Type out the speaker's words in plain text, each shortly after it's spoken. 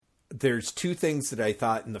there's two things that I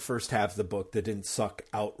thought in the first half of the book that didn't suck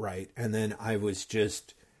outright. And then I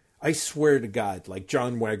swear to God, like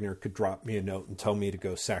John Wagner could drop me a note and tell me to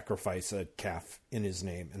go sacrifice a calf in his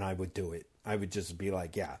name, and I would do it. I would just be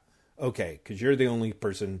like, yeah, okay, because you're the only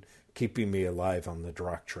person keeping me alive on the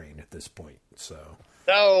Drock train at this point. So.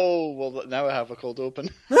 Oh, well, now I have a cold open.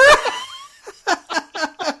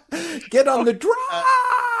 Get on the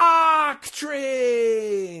Drock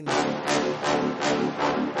train!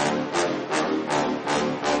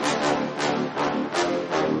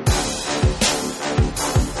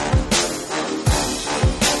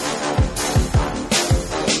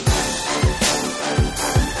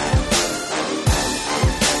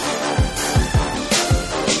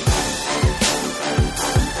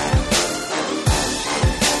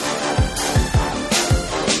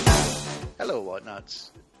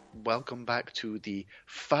 Welcome back to the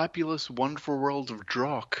fabulous, wonderful world of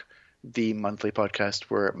Drock, the monthly podcast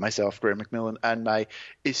where myself, Graham McMillan, and my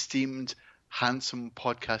esteemed, handsome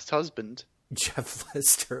podcast husband, Jeff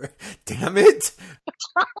Lester, damn it!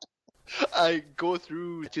 I go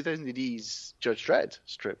through 2000 AD's Judge Dredd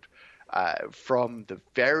strip from the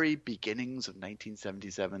very beginnings of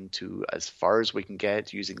 1977 to as far as we can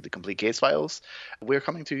get using the complete case files. We're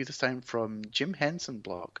coming to you this time from Jim Henson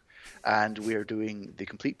blog. And we're doing the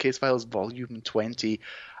Complete Case Files Volume 20,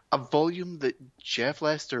 a volume that Jeff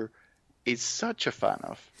Lester is such a fan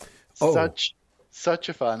of. Such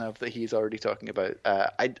a fan of that he's already talking about.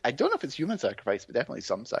 I don't know if it's human sacrifice, but definitely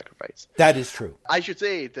some sacrifice. That is true. I should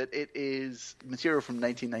say that it is material from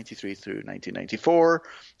 1993 through 1994,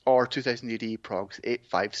 or 2000 AD Progs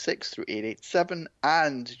 856 through 887,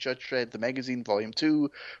 and Judge Dredd, the magazine, Volume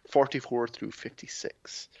 2, 44 through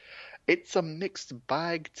 56. It's a mixed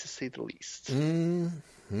bag, to say the least.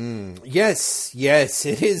 Mm-hmm. Yes,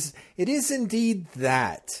 it is. It is indeed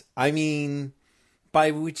that. I mean, by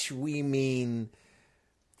which we mean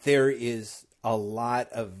there is a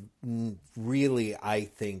lot of really, I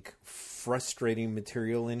think, frustrating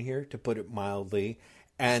material in here, to put it mildly.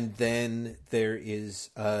 And then there is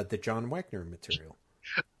the John Wagner material.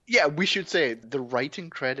 Yeah, we should say the writing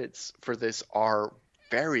credits for this are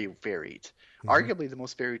very varied. Mm-hmm. Arguably the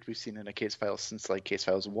most varied we've seen in a case file since like Case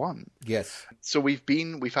Files 1. Yes. So we've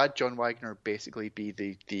had John Wagner basically be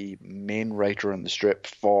the main writer on the strip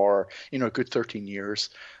for, a good 13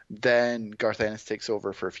 years. Then Garth Ennis takes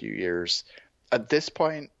over for a few years. At this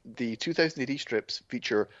point, the 2000 AD strips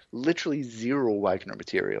feature literally zero Wagner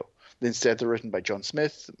material. Instead, they're written by John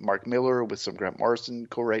Smith, Mark Miller, with some Grant Morrison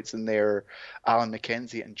co-writes in there, Alan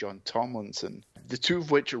McKenzie and John Tomlinson, the two of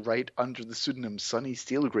which write under the pseudonym Sonny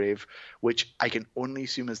Steelgrave, which I can only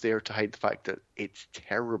assume is there to hide the fact that it's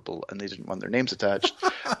terrible and they didn't want their names attached.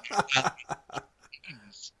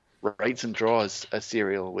 Writes and draws a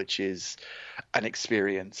serial, which is an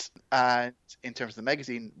experience. And in terms of the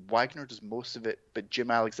magazine, Wagner does most of it, but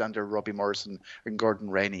Jim Alexander, Robbie Morrison, and Gordon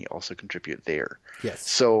Rennie also contribute there. Yes.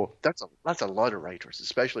 So that's a lot of writers,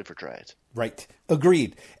 especially for Dredd. Right.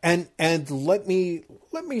 Agreed. And let me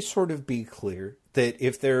sort of be clear that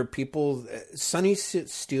if there are people, Sonny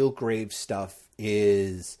Steelgrave stuff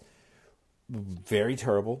is very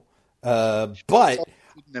terrible. But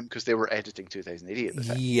them because they were editing 2080 at the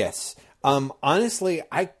time. Yes. Honestly,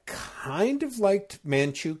 I kind of liked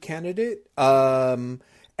Manchu Candidate. And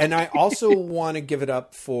I also want to give it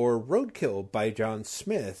up for Roadkill by John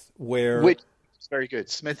Smith, which is very good.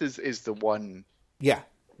 Smith is the one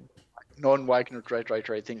non-Wagner Dredd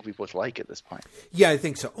writer I think we both like at this point. Yeah, I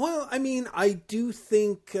think so. Well, I mean, I do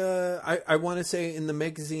think I want to say in the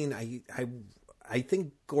magazine I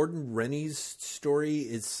think Gordon Rennie's story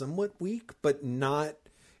is somewhat weak, but not.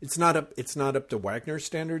 It's not up to Wagner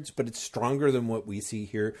standards, but it's stronger than what we see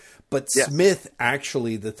here. But yes. Smith,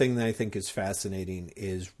 actually, the thing that I think is fascinating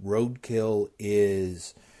is Roadkill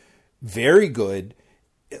is very good.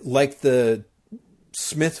 Like the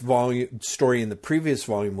Smith volume story in the previous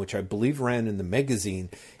volume, which I believe ran in the magazine,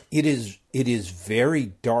 it is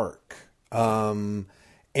very dark. And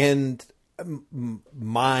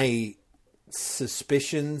my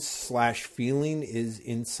suspicion/feeling is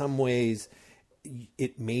in some ways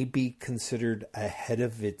it may be considered ahead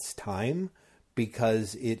of its time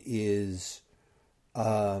because it is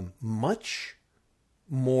much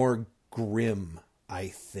more grim, I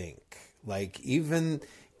think. Like even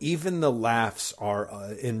the laughs are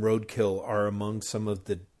in Roadkill are among some of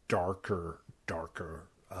the darker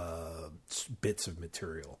bits of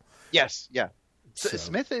material. Yes, yeah. So.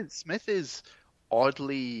 Smith is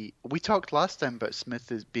oddly. We talked last time about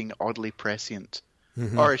Smith as being oddly prescient.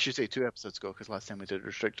 Mm-hmm. Or I should say 2 episodes ago, because last time we did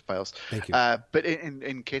Restricted Files. Thank you. But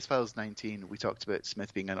in Case Files 19, we talked about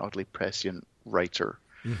Smith being an oddly prescient writer.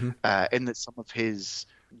 in that some of his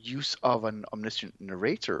use of an omniscient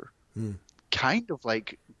narrator kind of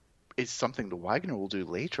like is something that Wagner will do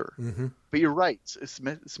later. But you're right,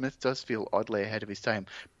 Smith does feel oddly ahead of his time,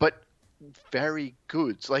 but very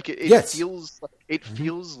good. Like it feels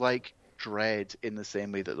like Dredd in the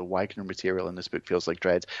same way that the Wagner material in this book feels like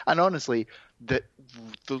Dredd. And honestly, the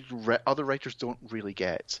other writers don't really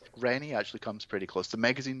get. Rennie actually comes pretty close. The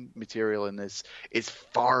magazine material in this is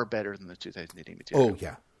far better than the 2018 material. Oh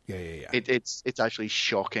yeah. It's actually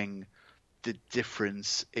shocking the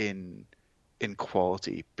difference in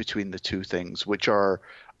quality between the two things, which are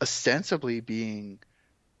ostensibly being,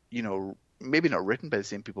 maybe not written by the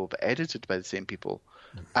same people, but edited by the same people,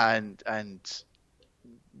 and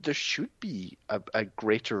there should be a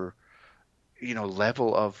greater,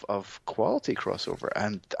 level of quality crossover,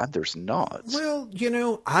 and there's not. Well,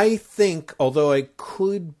 I think, although I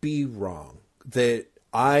could be wrong, that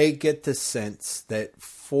I get the sense that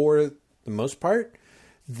for the most part,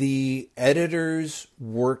 the editors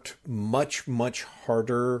worked much, much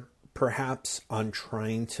harder, perhaps, on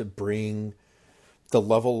trying to bring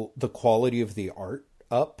the quality of the art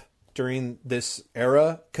up during this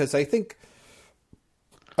era. Because I think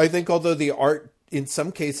although the art in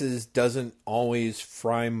some cases doesn't always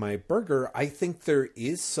fry my burger, I think there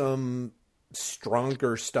is some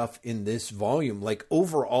stronger stuff in this volume. Like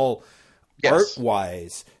overall,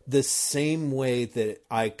 art-wise, the same way that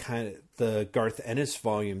the Garth Ennis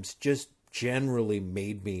volumes just generally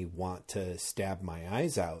made me want to stab my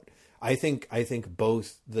eyes out. I think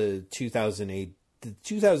both the 2000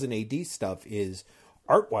 AD stuff is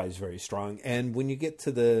art-wise very strong, and when you get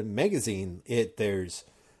to the magazine, there's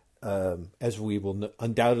as we will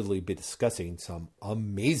undoubtedly be discussing, some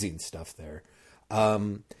amazing stuff there.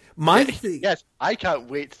 Yes, I can't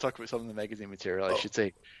wait to talk about some of the magazine material, I should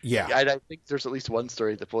say. Yeah. And I think there's at least one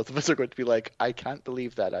story that both of us are going to be like, I can't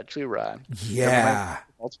believe that actually ran. Yeah.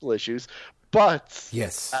 Multiple issues. But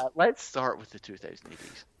yes, let's start with the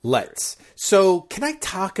 2080s. Let's. So can I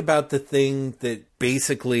talk about the thing that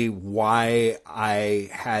basically why I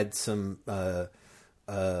had some,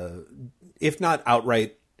 if not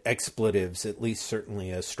outright expletives, at least certainly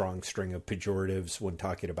a strong string of pejoratives when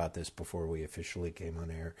talking about this before we officially came on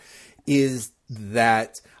air, is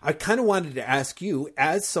that I kind of wanted to ask you,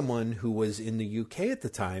 as someone who was in the UK at the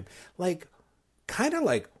time, what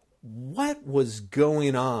was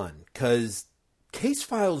going on? Because Case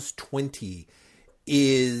Files 20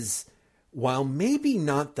 is, while maybe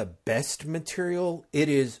not the best material, it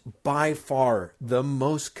is by far the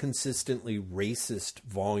most consistently racist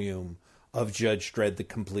volume of Judge Dredd, the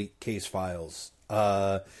complete Case Files.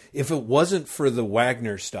 If it wasn't for the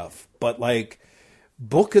Wagner stuff, but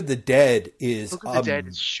Book of the Dead is... Book of the Dead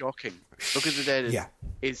is shocking. Book of the Dead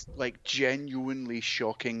is genuinely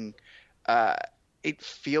shocking. It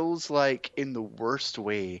feels like, in the worst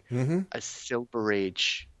way, a Silver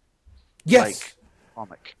Age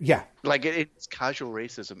comic. Yeah. It's casual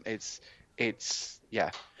racism. It's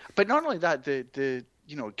But not only that, the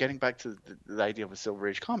getting back to the idea of a Silver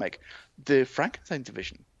Age comic, the Frankenstein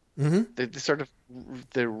division, the sort of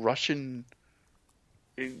the Russian,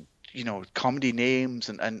 comedy names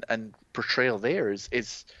and portrayal there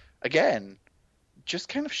is again just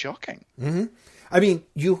kind of shocking. I mean,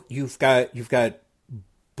 you've got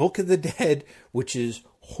Book of the Dead, which is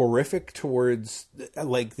horrific towards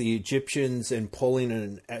the Egyptians and pulling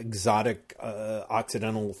an exotic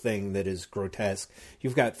Occidental thing that is grotesque.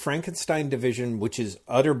 You've got Frankenstein Division, which is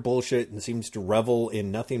utter bullshit and seems to revel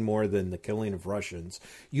in nothing more than the killing of Russians.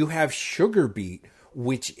 You have Sugar Beat,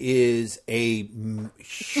 which is a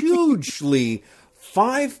hugely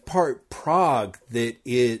 5-part prog that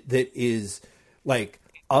is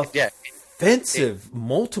offensive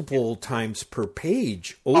multiple times per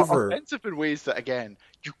page over. Offensive in ways that, again,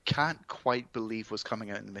 you can't quite believe was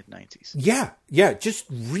coming out in the mid-90s. Yeah, just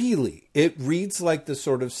really. It reads like the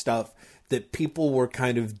sort of stuff that people were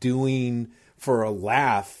kind of doing for a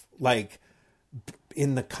laugh,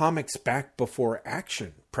 in the comics back before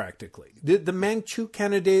Action, practically. The Manchu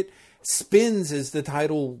Candidate spins, as the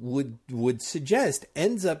title would suggest,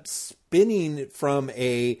 ends up spinning from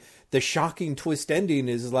the shocking twist ending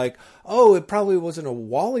is it probably wasn't a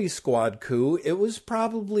Wally Squad coup. It was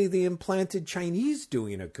probably the implanted Chinese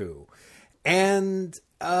doing a coup. And,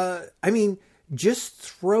 just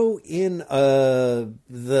throw in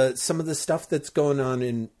some of the stuff that's going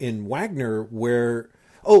on in Wagner where,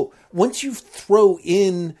 once you throw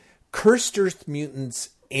in cursed Earth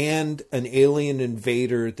mutants and an alien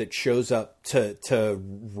invader that shows up to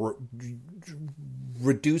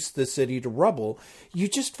reduce the city to rubble, you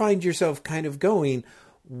just find yourself kind of going,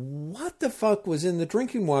 what the fuck was in the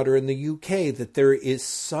drinking water in the UK that there is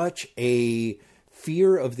such a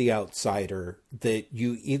fear of the outsider that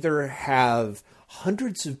you either have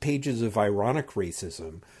hundreds of pages of ironic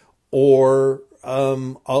racism or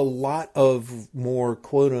a lot of more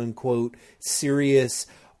quote unquote serious,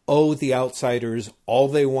 oh, the outsiders, all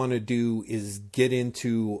they want to do is get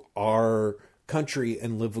into our country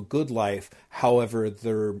and live a good life. However,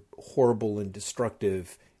 they're horrible and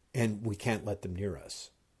destructive and we can't let them near us,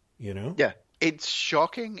 you know? Yeah. It's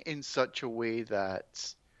shocking in such a way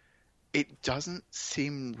that it doesn't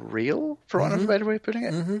seem real, for want of a better way of putting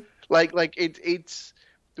it. Mm-hmm. Like it's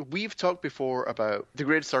we've talked before about the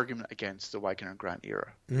greatest argument against the Wagner and Grant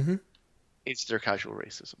era. Mm-hmm. It's their casual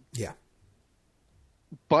racism. Yeah.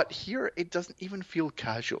 But here, it doesn't even feel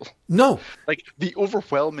casual. No. Like the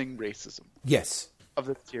overwhelming racism. Yes. Of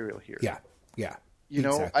the material here. Yeah. Yeah. You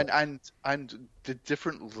know, exactly. and the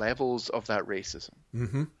different levels of that racism.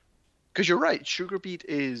 Mm-hmm. Because you're right, Sugar Beet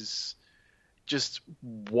is just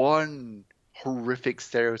one horrific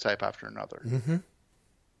stereotype after another. Mm-hmm.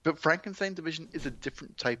 But Frankenstein Division is a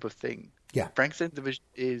different type of thing. Yeah. Frankenstein Division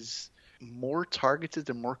is more targeted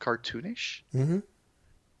and more cartoonish. Mm-hmm.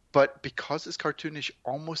 But because it's cartoonish,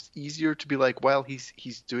 almost easier to be like, well,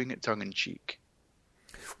 he's doing it tongue in cheek.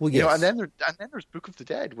 Well, yes. You know, and then there's Book of the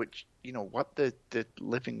Dead, which, you know, what the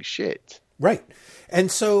living shit. Right.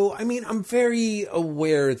 And so, I mean, I'm very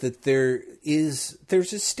aware that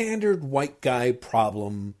there's a standard white guy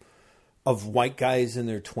problem of white guys in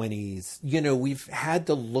their 20s. You know, we've had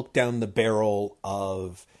to look down the barrel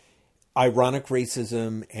of ironic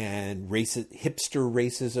racism and hipster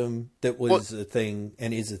racism that was a thing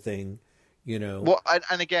and is a thing, you know. Well,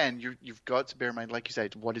 and again, you've got to bear in mind, like you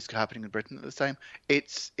said, what is happening in Britain at this time.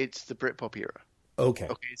 It's the Britpop era. Okay,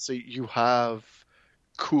 so you have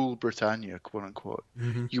cool Britannia, quote unquote.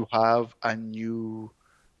 Mm-hmm. You have a new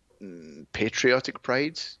patriotic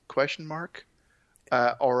pride, question mark,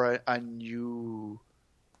 or a new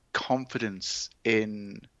confidence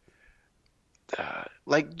in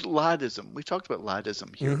like laddism. We talked about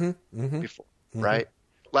laddism here before, right?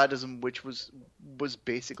 Laddism, which was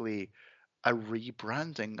basically a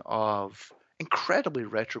rebranding of incredibly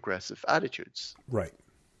retrogressive attitudes. Right.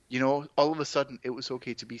 You know, all of a sudden it was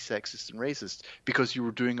okay to be sexist and racist because you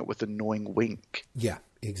were doing it with a knowing wink. Yeah,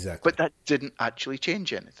 exactly. But that didn't actually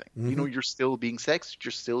change anything. Mm-hmm. You know, you're still being sexist,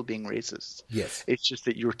 you're still being racist. Yes. It's just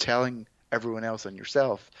that you're telling everyone else and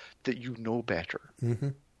yourself that you know better. Mm-hmm.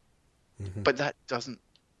 Mm-hmm. But that doesn't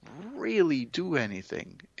really do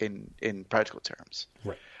anything in practical terms.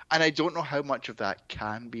 Right. And I don't know how much of that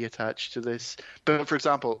can be attached to this. But for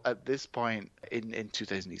example, at this point in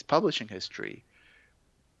 2000's publishing history,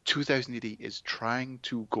 2000 AD is trying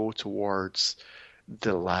to go towards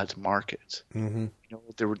the lad market. Mm-hmm. You know,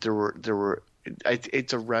 there were.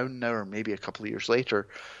 It's around now, or maybe a couple of years later.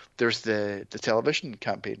 There's the television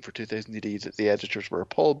campaign for 2000 AD that the editors were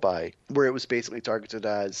appalled by, where it was basically targeted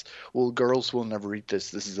as, well, girls will never read this.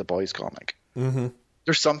 This is a boys' comic. Mm-hmm.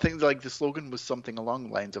 There's something like the slogan was something along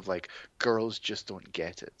the lines of like, girls just don't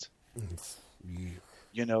get it.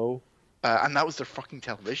 You know, and that was their fucking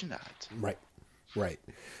television ad. Right. Right.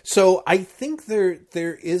 So I think there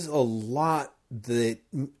is a lot that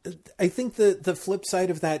I think the flip side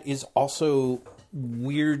of that is also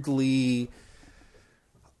weirdly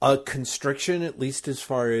a constriction, at least as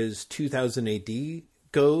far as 2000 AD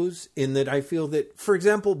goes, in that I feel that, for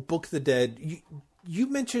example, Book of the Dead, you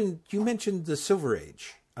mentioned the Silver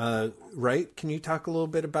Age, right? Can you talk a little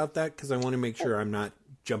bit about that? Because I want to make sure I'm not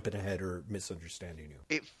jumping ahead or misunderstanding you.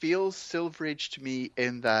 It feels Silver Age to me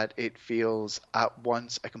in that it feels at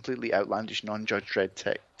once a completely outlandish non-Judge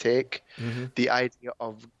Dredd take. Mm-hmm. The idea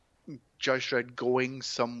of Judge Dredd going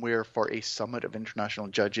somewhere for a summit of international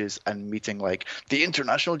judges and meeting like the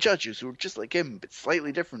international judges who are just like him but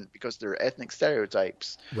slightly different because they're ethnic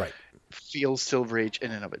stereotypes. Right. Feels Silver Age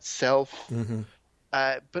in and of itself. Mm-hmm.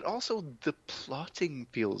 But also the plotting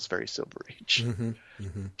feels very Silver Age. Mm-hmm.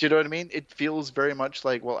 Mm-hmm. Do you know what I mean? It feels very much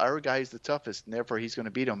like, well, our guy's the toughest, and therefore he's going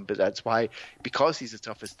to beat him. But that's why, because he's the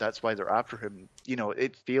toughest, that's why they're after him. You know,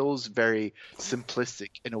 it feels very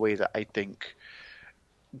simplistic in a way that I think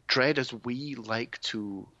Dredd, as we like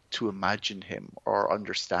to imagine him or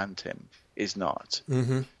understand him, is not.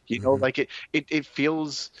 Mm-hmm. You know, like it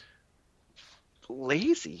feels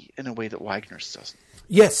lazy in a way that Wagner's doesn't.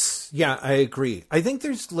 Yes, yeah, I agree. I think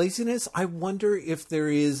there's laziness. I wonder if there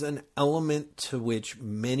is an element to which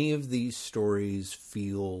many of these stories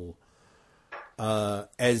feel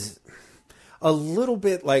as a little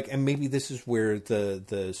bit like, and maybe this is where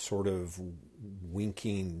the sort of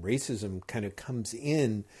winking racism kind of comes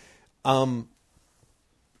in.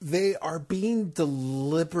 they are being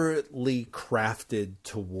deliberately crafted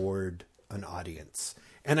toward an audience.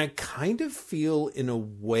 And I kind of feel in a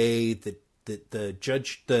way that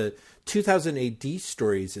the 2000 AD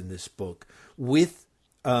stories in this book, with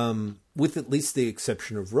at least the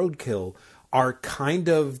exception of Roadkill, are kind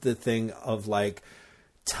of the thing of like,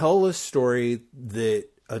 tell a story that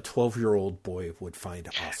a 12-year-old boy would find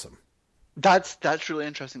awesome. That's really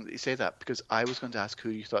interesting that you say that, because I was going to ask who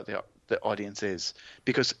you thought the audience is,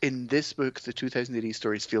 because in this book the 2000 AD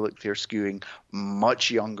stories feel like they're skewing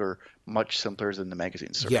much younger, much simpler than the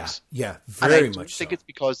magazine stories. Yeah, very much so.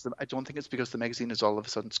 I don't think it's because the magazine is all of a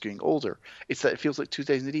sudden skewing older. It's that it feels like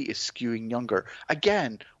 2000 AD is skewing younger,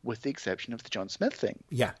 again with the exception of the John Smith thing.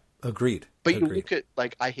 Yeah, agreed. But you look at,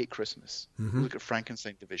 like, I Hate Christmas. Mm-hmm. You look at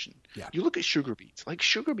Frankenstein Division. Yeah. You look at Sugar Beet. Like,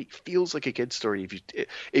 Sugar Beet feels like a kid's story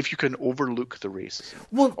if you can overlook the racism.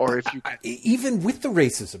 Well, or if you even with the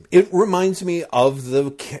racism, it reminds me of the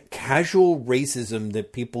casual racism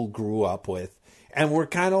that people grew up with, and we're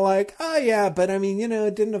kind of like, oh yeah, but I mean,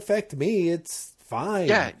 it didn't affect me. It's fine.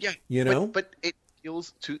 Yeah. But it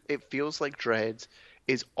feels like Dredd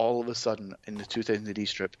is all of a sudden in the 2000 AD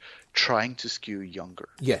strip trying to skew younger.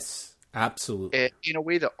 Yes. Absolutely. In a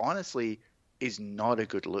way that honestly is not a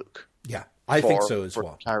good look. Yeah, I think so as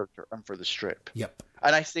well. For character and for the strip. Yep.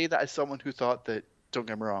 And I say that as someone who thought that, don't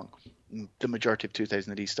get me wrong, the majority of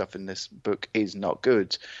 2000 AD stuff in this book is not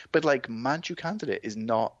good. But like Manchu Candidate is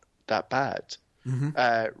not that bad. Mm-hmm.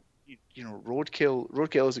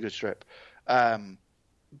 Roadkill is a good strip. But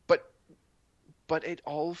it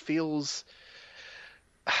all feels...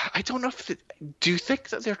 I don't know do you think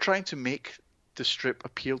that they're trying to make the strip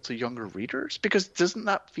appeal to younger readers? Because doesn't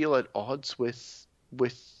that feel at odds with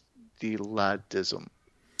the laddism?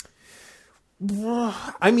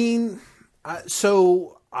 I mean,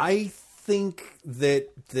 so I think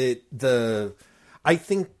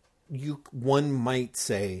one might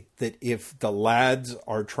say that if the lads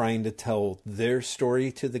are trying to tell their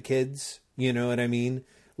story to the kids, you know what I mean?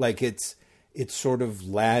 Like it's sort of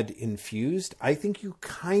lad infused. I think you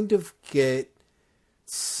kind of get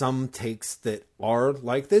some takes that are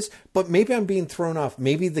like this, but maybe I'm being thrown off.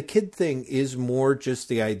 Maybe the kid thing is more just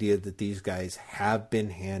the idea that these guys have been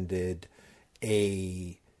handed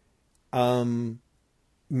a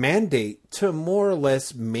mandate to more or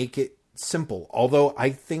less make it simple. Although I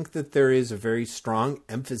think that there is a very strong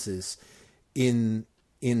emphasis in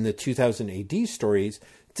the 2000 AD stories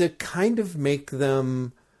to kind of make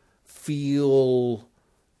them feel,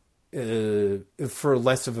 for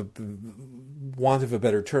less of a want of a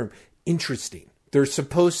better term, interesting. They're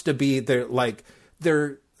supposed to be,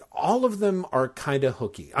 all of them are kind of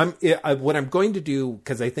hooky. What I'm going to do,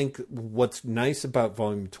 because I think what's nice about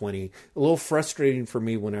Volume 20, a little frustrating for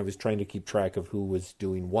me when I was trying to keep track of who was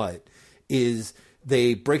doing what, is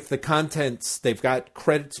they break the contents. They've got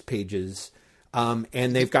credits pages,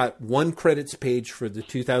 and they've got one credits page for the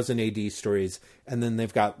 2000 AD stories, and then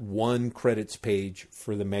they've got one credits page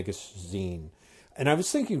for the magazine. And I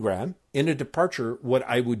was thinking, Graham, in a departure, what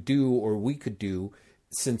I would do, or we could do,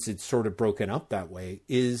 since it's sort of broken up that way,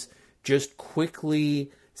 is just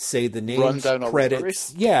quickly say the names,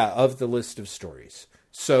 credits, of the list of stories.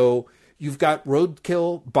 So you've got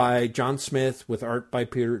Roadkill by John Smith with art by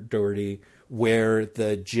Peter Doherty, where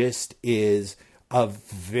the gist is a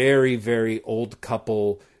very, very old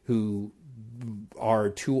couple who are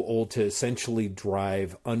too old to essentially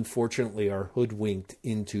drive, unfortunately are hoodwinked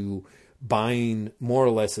into buying more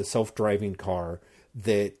or less a self-driving car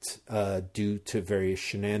that, due to various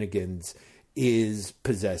shenanigans, is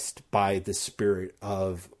possessed by the spirit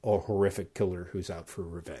of a horrific killer who's out for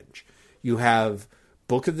revenge. You have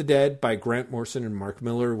Book of the Dead by Grant Morrison and Mark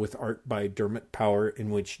Miller with art by Dermot Power,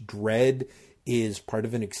 in which Dredd is part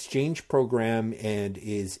of an exchange program and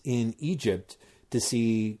is in Egypt to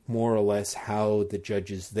see more or less how the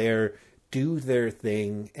judges there do their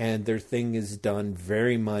thing, and their thing is done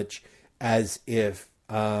very much as if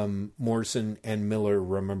Morrison and Miller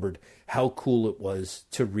remembered how cool it was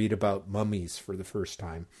to read about mummies for the first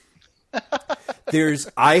time. There's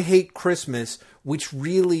I Hate Christmas, which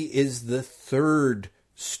really is the third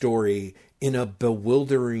story in a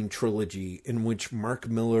bewildering trilogy in which Mark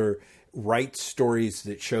Miller writes stories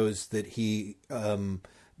that shows that he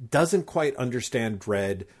doesn't quite understand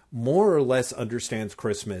Dredd, more or less understands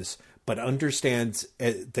Christmas, but understands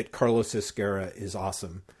that Carlos Ezquerra is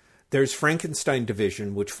awesome. There's Frankenstein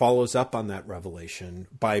Division, which follows up on that revelation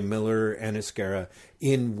by Miller and Ezquerra,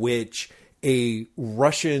 in which a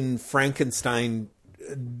Russian Frankenstein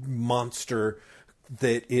monster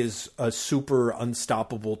that is a super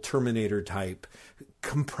unstoppable Terminator type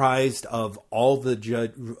comprised of all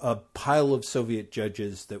the a pile of Soviet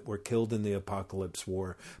judges that were killed in the Apocalypse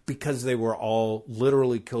War because they were all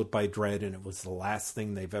literally killed by Dredd, and it was the last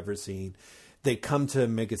thing they've ever seen. They come to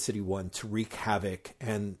Mega City 1 to wreak havoc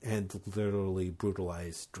and literally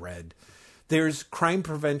brutalize Dredd. There's Crime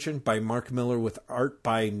Prevention by Mark Miller with art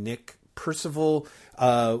by Nick Percival,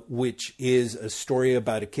 which is a story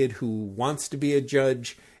about a kid who wants to be a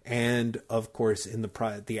judge, and of course in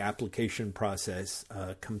the application process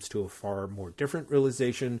comes to a far more different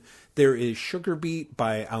realization. There is Sugar Beat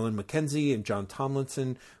by Alan McKenzie and John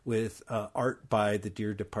Tomlinson with art by the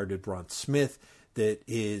dear departed Ron Smith that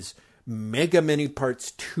is mega many parts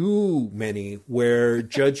too many, where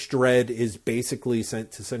Judge Dredd is basically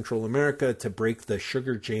sent to Central America to break the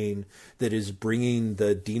sugar chain that is bringing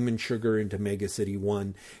the demon sugar into Mega City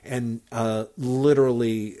 1, and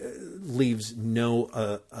literally leaves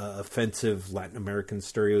no offensive Latin American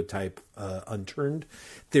stereotype unturned.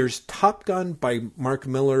 There's Top Gun by Mark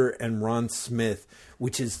Miller and Ron Smith,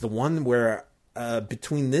 which is the one where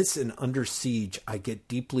between this and Under Siege, I get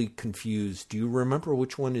deeply confused. Do you remember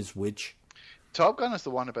which one is which? Top Gun is the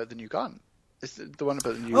one about the new gun. It's the one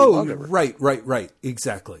about the new lawgiver. Right.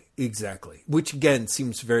 Exactly. Which again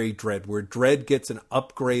seems very Dredd, where Dredd gets an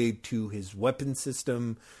upgrade to his weapon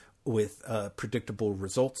system with predictable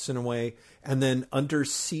results in a way. And then Under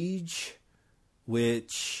Siege,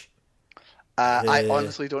 which... I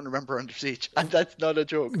honestly don't remember Under Siege, and that's not a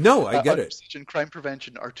joke. No, I get Under it. Siege and Crime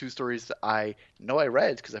Prevention are two stories that I know I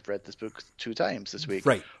read because I've read this book 2 times this week.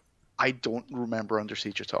 Right. I don't remember Under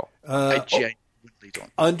Siege at all. I genuinely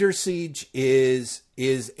don't. Under Siege is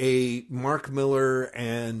a Mark Miller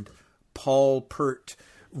and Paul Pert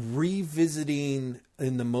revisiting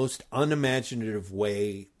in the most unimaginative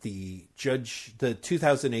way the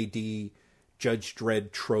 2000 AD Judge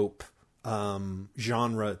Dredd trope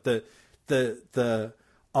genre. The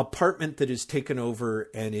apartment that is taken over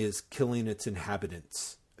and is killing its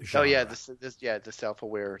inhabitants genre. Oh yeah, the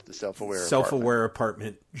self-aware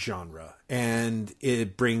apartment genre, and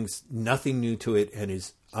it brings nothing new to it and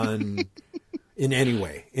is in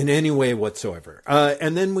any way whatsoever.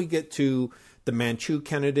 And then we get to The Manchu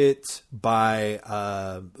Candidate by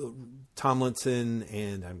Tomlinson,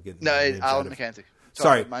 and I'm getting Alan McKenzie.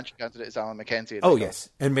 Sorry, Manchu Candidate is Alan McKenzie. Oh, yes.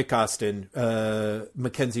 And Mick Austin.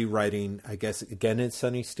 Mackenzie writing, I guess, again, in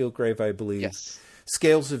Sonny Steelgrave, I believe. Yes.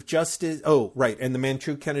 Scales of Justice. Oh, right. And The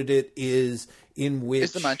Manchu Candidate is in which...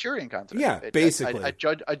 It's the Manchurian Candidate. Yeah, basically. A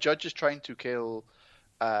judge is trying to kill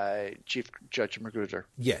Chief Judge Magruder.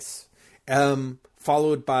 Yes.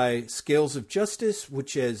 Followed by Scales of Justice,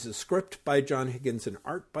 which is a script by John Higgins and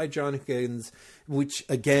art by John Higgins, which,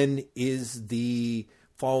 again, is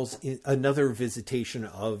falls in another visitation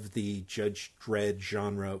of the Judge Dredd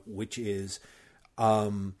genre, which is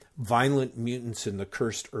violent mutants in the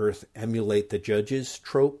cursed earth emulate the judges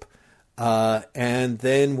trope. And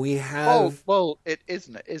then we have... Well, it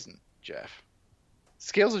isn't, Jeff.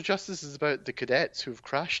 Scales of Justice is about the cadets who've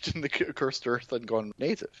crashed in the cursed earth and gone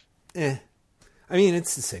native. I mean,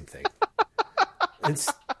 it's the same thing.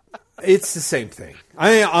 It's the same thing.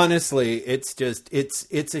 I honestly, it's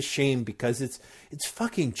a shame because it's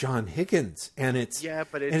fucking John Higgins, and it's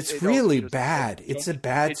really bad. It's a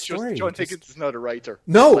bad story. John Higgins is not a writer.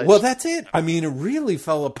 No, well, that's it. I mean, it really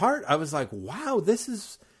fell apart. I was like, wow,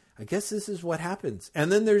 I guess this is what happens.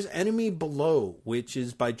 And then there's Enemy Below, which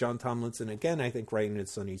is by John Tomlinson again. I think writing at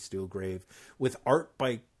Sonny Steelgrave with art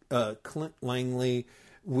by Clint Langley,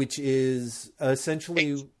 which is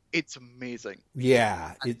essentially. It's amazing.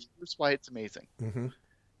 Yeah. Here's why it's amazing. Mm-hmm.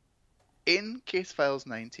 In Case Files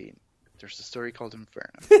 19, there's a story called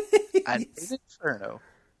Inferno. And in Inferno,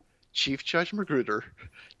 Chief Judge Magruder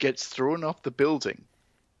gets thrown off the building.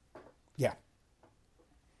 Yeah.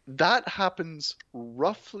 That happens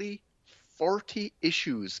roughly 40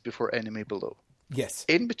 issues before Enemy Below. Yes.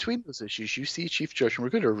 In between those issues, you see Chief Judge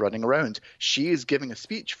Magruder running around. She is giving a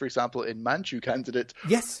speech, for example, in Manchu Candidate.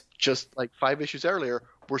 Yes. Just like 5 issues earlier,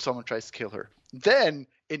 where someone tries to kill her. Then,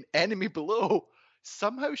 in Enemy Below,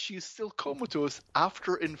 somehow she's still comatose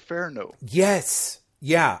after Inferno. Yes.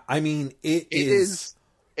 Yeah. I mean, it is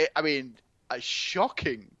a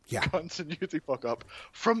shocking continuity fuck up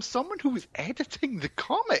from someone who was editing the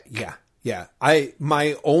comic. Yeah. Yeah.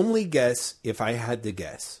 My only guess, if I had to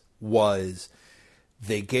guess, was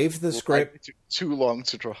they gave the script... It took too long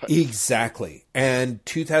to draw. Exactly. And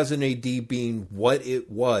 2000 AD being what it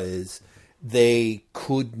was... They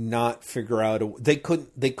could not figure out they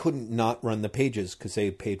couldn't not run the pages because they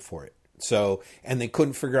paid for it. So, and they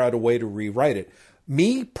couldn't figure out a way to rewrite it.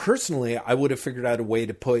 Me personally, I would have figured out a way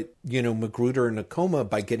to put, Magruder in a coma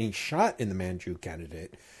by getting shot in The Manchu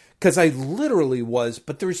Candidate, because I literally was,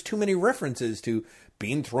 but there's too many references to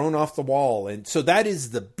being thrown off the wall. And so that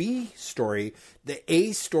is the B story. The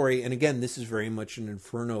A story, and again, this is very much an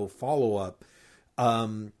Inferno follow-up.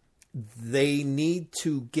 They need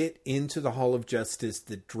to get into the Hall of Justice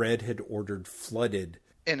that Dredd had ordered flooded.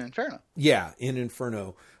 In Inferno. Yeah, in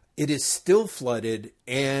Inferno. It is still flooded,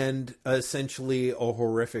 and essentially a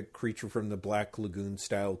horrific creature from the Black Lagoon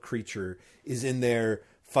style creature is in there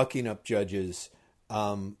fucking up judges,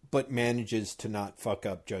 but manages to not fuck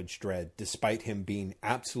up Judge Dredd, despite him being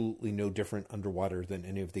absolutely no different underwater than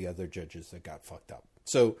any of the other judges that got fucked up.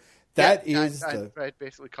 So that is Dredd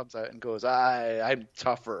basically comes out and goes, I'm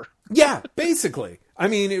tougher. Yeah, basically. I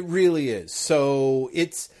mean, it really is. So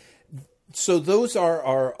those are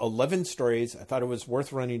our 11 stories. I thought it was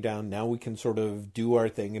worth running down. Now we can sort of do our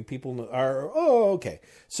thing, and people are, okay.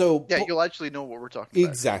 So yeah, you'll actually know what we're talking about.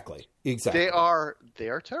 Exactly. They are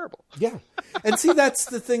terrible. Yeah. And see, that's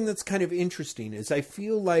the thing that's kind of interesting is I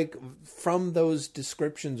feel like from those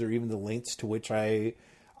descriptions or even the lengths to which I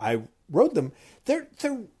wrote them, they're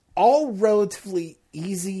all relatively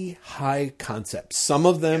easy, high concepts. Some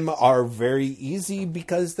of them are very easy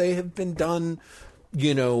because they have been done,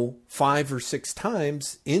 5 or 6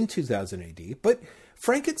 times in 2000 AD. But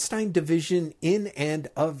Frankenstein Division in and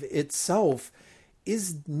of itself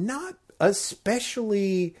is not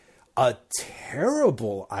especially a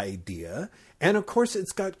terrible idea. And of course,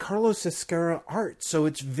 it's got Carlos Ezquerra art, so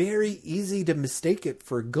it's very easy to mistake it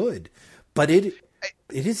for good. But it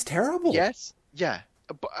is terrible. Yes. Yeah.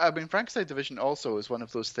 I mean, Frankenstein Division also is one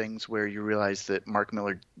of those things where you realize that Mark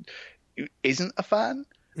Miller isn't a fan,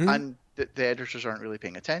 and that the editors aren't really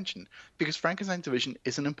paying attention, because Frankenstein Division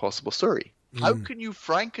is an impossible story. How can you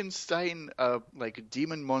Frankenstein a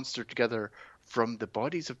demon monster together from the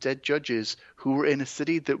bodies of dead judges who were in a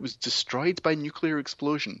city that was destroyed by nuclear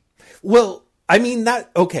explosion? Well, I mean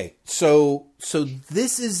okay. So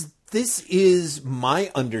this is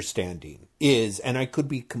my understanding is, and I could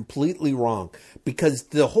be completely wrong, because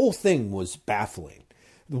the whole thing was baffling.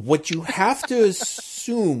 What you have to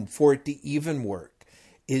assume for it to even work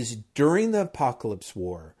is during the Apocalypse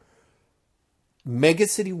War, Mega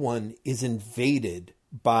City 1 is invaded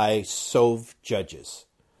by Sov judges.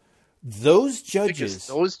 Those judges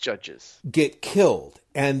get killed,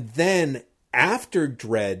 and then after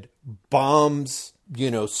Dredd bombs,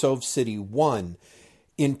 Sov City 1,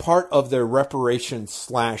 in part of their reparation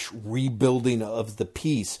 / rebuilding of the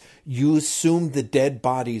peace, you assume the dead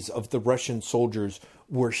bodies of the Russian soldiers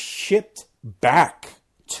were shipped back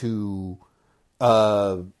to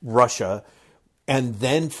Russia and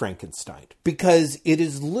then Frankenstein. Because it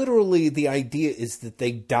is literally, the idea is that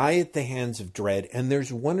they die at the hands of Dredd, and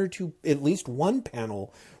there's one or two, at least one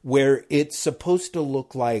panel where it's supposed to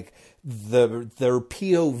look like their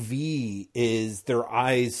POV is their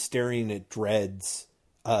eyes staring at Dredd's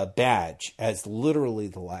badge as literally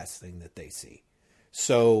the last thing that they see.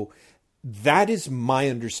 So that is my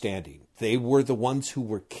understanding. They were the ones who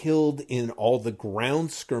were killed in all the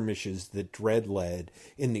ground skirmishes that Dredd led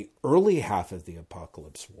in the early half of the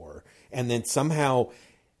Apocalypse War, and then somehow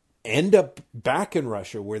end up back in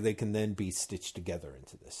Russia where they can then be stitched together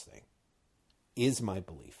into this thing, is my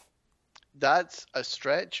belief. That's a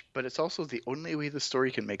stretch, but it's also the only way the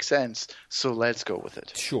story can make sense, so let's go with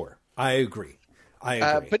it. Sure, I agree.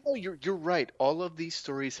 But no, you're right. All of these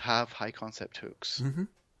stories have high concept hooks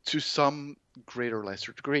to some greater or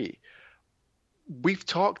lesser degree. We've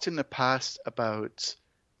talked in the past about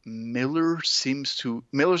Miller's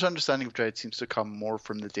understanding of Dredd seems to come more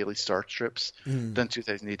from the Daily Star strips than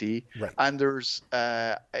 2000 AD. Right. And there's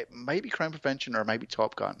it might be Crime Prevention or it might be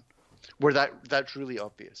Top Gun, where that's really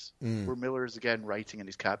obvious. Where Miller is again writing and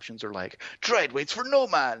his captions are like, "Dredd waits for no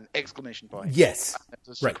man!" ! Yes.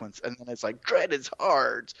 And sequence, and then it's like, "Dredd is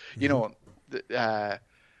hard," and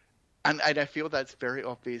I feel that's very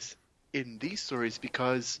obvious in these stories,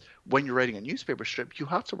 because when you're writing a newspaper strip, you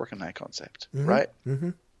have to work on that concept, right?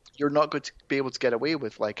 You're not going to be able to get away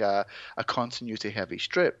with like a continuity heavy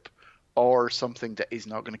strip or something that is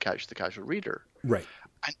not going to catch the casual reader, right?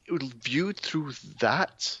 And viewed through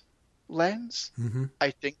that lens,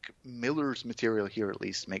 I think Miller's material here at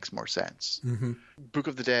least makes more sense. Book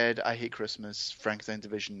of the Dead, I Hate Christmas, Frankenstein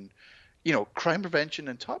Division, Crime Prevention,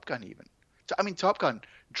 and Top Gun even. I mean, Top Gun,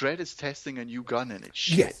 Dredd is testing a new gun and it's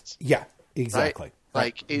shit. Yes. Yeah, exactly.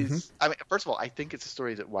 Right? I mean, first of all, I think it's a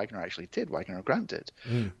story that Wagner actually did, Wagner Grant did.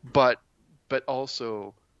 But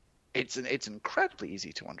also, it's incredibly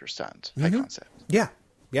easy to understand, high concept. Yeah.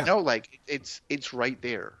 Yeah. It's right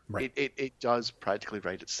there. Right. It does practically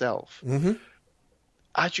write itself.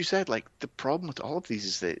 As you said, the problem with all of these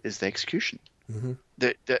is the execution.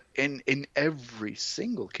 That in every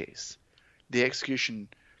single case, the execution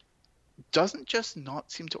doesn't just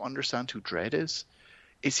not seem to understand who Dredd is,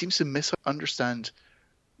 it seems to misunderstand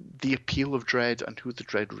the appeal of Dredd and who the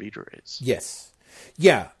Dredd reader is. Yes.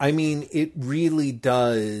 Yeah, I mean, it really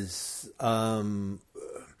does. I've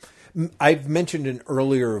mentioned in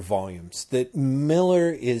earlier volumes that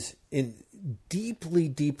Miller is deeply,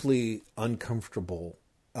 deeply uncomfortable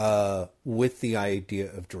with the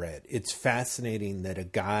idea of Dredd. It's fascinating that a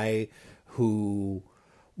guy who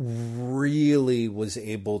really was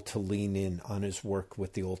able to lean in on his work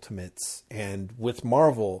with the Ultimates and with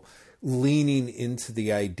Marvel, leaning into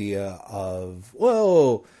the idea of,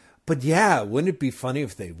 whoa, but yeah, wouldn't it be funny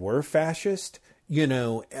if they were fascist?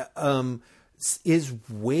 Is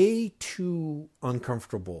way too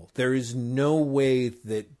uncomfortable. There is no way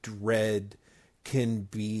that Dredd can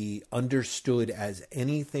be understood as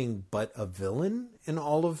anything but a villain in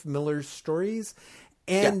all of Miller's stories.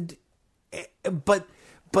 And, but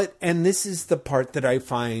this is the part that I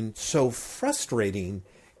find so frustrating,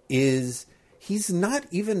 is he's not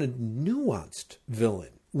even a nuanced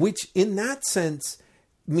villain, which in that sense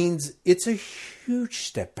means it's a huge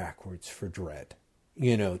step backwards for Dredd,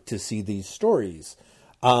 to see these stories.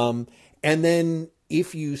 And then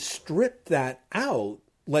if you strip that out,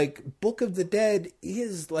 like Book of the Dead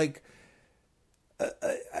is like,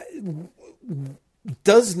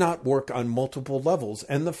 does not work on multiple levels.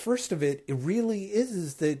 And the first of it really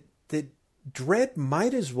is that Dredd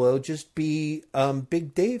might as well just be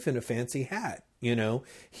Big Dave in a fancy hat.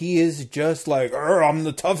 He is just like, I'm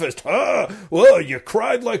the toughest. Well, you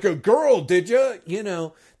cried like a girl, did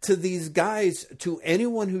you? To these guys, to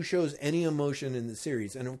anyone who shows any emotion in the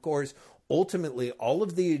series. And of course, ultimately, all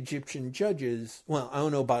of the Egyptian judges, well, I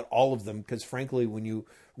don't know about all of them, because frankly, when you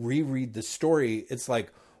reread the story, it's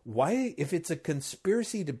like, why, if it's a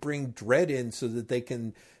conspiracy to bring Dredd in so that they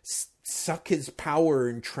can suck his power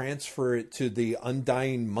and transfer it to the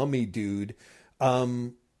undying mummy dude,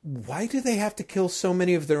 why do they have to kill so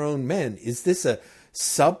many of their own men? Is this a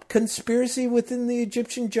sub-conspiracy within the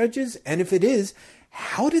Egyptian judges? And if it is,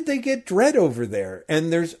 how did they get Dredd over there?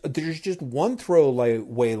 And there's just one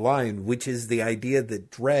throwaway line, which is the idea that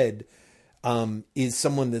Dredd is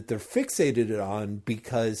someone that they're fixated on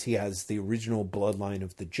because he has the original bloodline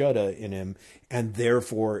of the Judah in him, and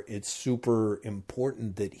therefore it's super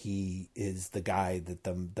important that he is the guy that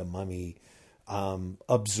the mummy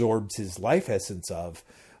absorbs his life essence of.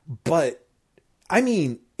 But I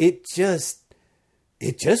mean, it just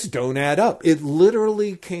don't add up. It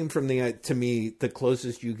literally came from to me, the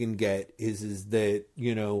closest you can get is that,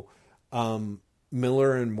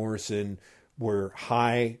 Miller and Morrison were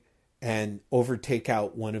high, and over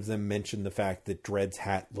takeout, one of them mentioned the fact that Dredd's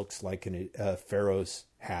hat looks like a pharaoh's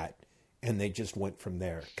hat, and they just went from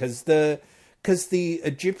there. Because the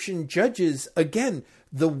Egyptian judges, again,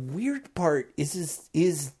 the weird part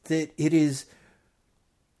is that it is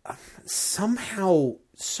somehow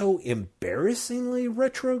so embarrassingly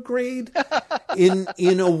retrograde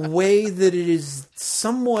in a way that it is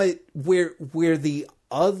somewhat where the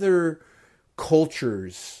other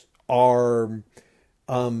cultures are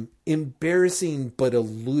embarrassing but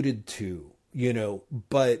alluded to,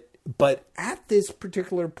 but at this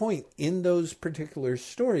particular point in those particular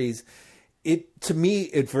stories, to me,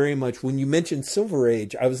 it very much, when you mentioned Silver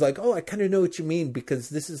Age, I was like, oh, I kind of know what you mean, because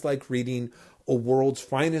this is like reading a World's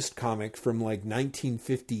Finest comic from like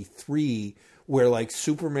 1953, where like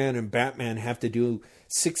Superman and Batman have to do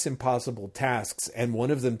 6 impossible tasks, and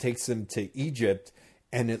one of them takes them to Egypt,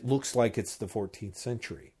 and it looks like it's the 14th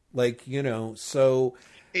century. Like, so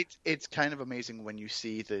it's kind of amazing when you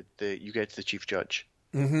see that you get to the chief judge.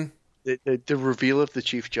 Mm-hmm. The reveal of the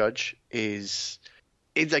chief judge is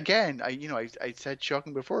again, I said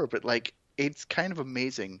shocking before, but like, it's kind of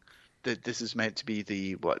amazing that this is meant to be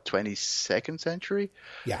the 22nd century.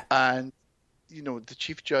 Yeah. And the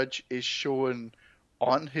chief judge is shown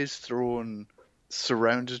on his throne,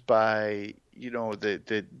 surrounded by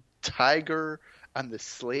the tiger and the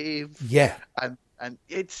slave. Yeah. And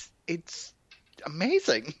it's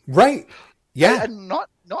amazing. Right. Yeah. And not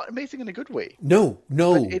amazing in a good way. No.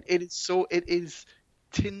 But it is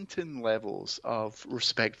Tintin levels of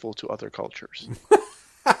respectful to other cultures.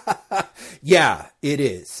 Yeah, it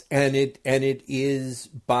is. And it is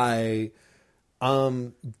by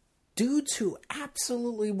dudes who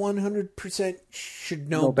absolutely 100% should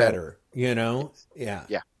know better, Yeah.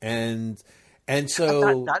 Yeah. And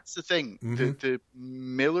so that's the thing. Mm-hmm. The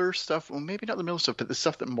Miller stuff, well, maybe not the Miller stuff, but the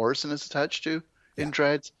stuff that Morrison is attached to in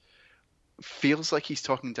Dredd feels like he's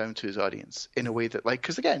talking down to his audience in a way that, like,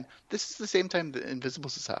 because again, this is the same time that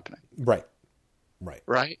Invisibles is happening. Right.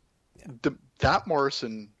 Yeah. that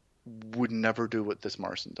Morrison would never do what this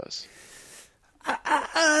Morrison does.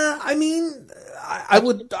 I mean,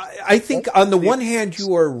 I think on the one hand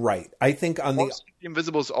you are right. I think on the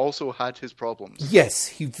Invisibles also had his problems. Yes,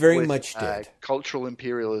 he very with, much did. Cultural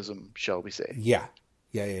imperialism, shall we say? Yeah.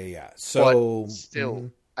 So but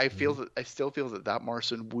still, I still feel that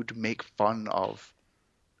Morrison would make fun of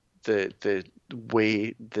the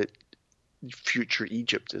way that future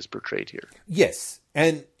Egypt is portrayed here. Yes,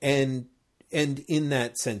 and in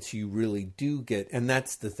that sense, you really do get, and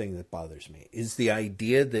that's the thing that bothers me, is the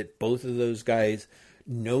idea that both of those guys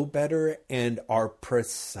know better and are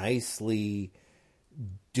precisely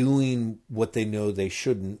doing what they know they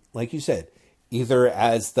shouldn't. Like you said, either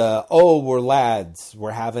as we're lads,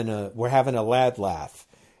 we're having a lad laugh,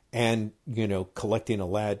 and collecting a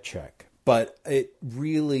lad check, but it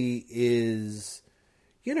really is,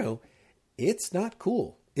 it's not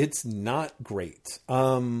cool. It's not great.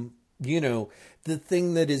 The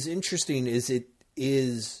thing that is interesting is it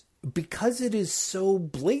is, because it is so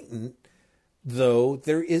blatant, though,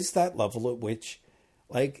 there is that level at which,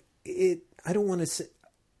 like, I don't want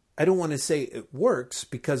to say it works,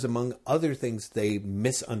 because among other things they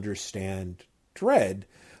misunderstand Dredd,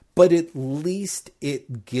 but at least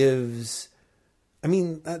it gives, I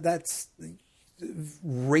mean, that's,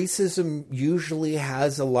 racism usually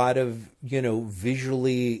has a lot of,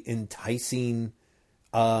 visually enticing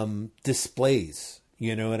displays,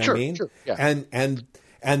 you know what I mean? Sure, yeah.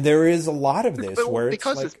 And there is a lot of this where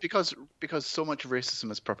because so much of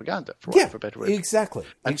racism is propaganda, for want of a better word. Exactly.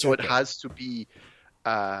 So it has to be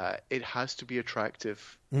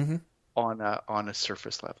attractive on a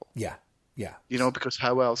surface level. Yeah. Because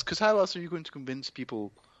how else are you going to convince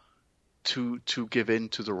people to give in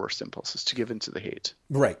to the worst impulses, to give in to the hate?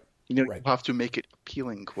 Right. You have to make it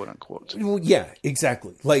appealing, quote unquote. Well, yeah,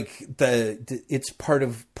 exactly. Like it's part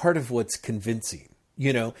of what's convincing,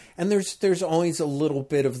 and there's always a little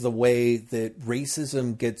bit of the way that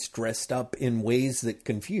racism gets dressed up in ways that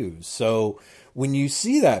confuse. So when you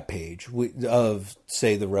see that page of,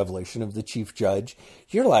 say, the revelation of the chief judge,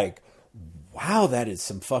 you're like, wow, that is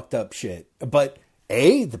some fucked up shit. But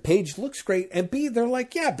A, the page looks great, and B, they're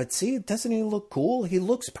like, yeah, but see, doesn't he look cool? He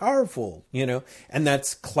looks powerful, and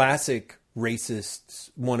that's classic racist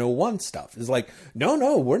 101 stuff. Is like,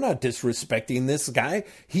 no, we're not disrespecting this guy.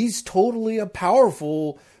 He's totally a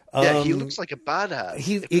powerful. He looks like a badass.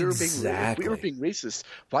 If we were being racist,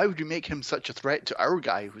 why would you make him such a threat to our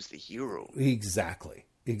guy who's the hero? Exactly.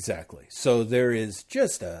 So there is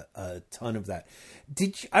just a ton of that.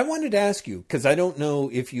 I wanted to ask you, because I don't know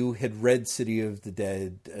if you had read City of the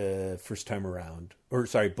Dead first time around, or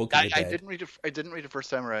sorry, Book of the Dead. I didn't read it first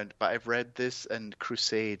time around, but I've read this and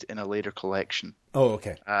Crusade in a later collection. Oh,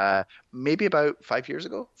 okay. Maybe about 5 years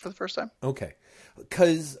ago for the first time. Okay,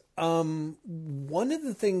 because one of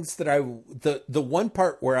the things that the one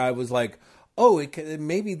part where I was like, oh,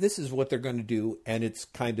 maybe this is what they're going to do, and it's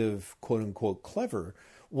kind of quote unquote clever,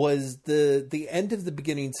 was the end of the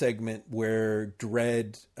beginning segment where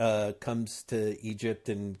Dredd comes to Egypt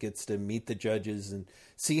and gets to meet the judges and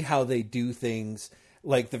see how they do things.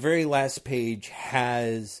 Like the very last page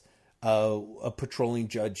has a patrolling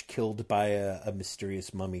judge killed by a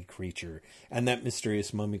mysterious mummy creature, and that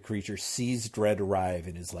mysterious mummy creature sees Dredd arrive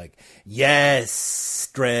and is like, yes,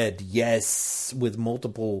 Dredd, yes, with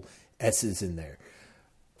multiple S's in there.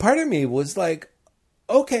 Part of me was like,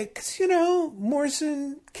 okay, because,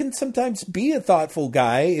 Morrison can sometimes be a thoughtful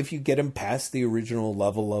guy if you get him past the original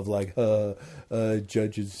level of like,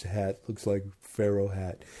 Judge's hat looks like Pharaoh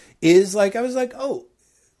hat. Is like, I was like, oh,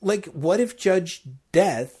 like, what if Judge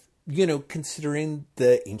Death, considering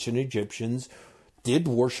the ancient Egyptians did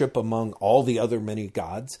worship among all the other many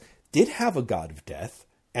gods, did have a god of death,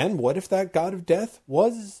 and what if that god of death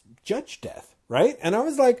was Judge Death, right? And I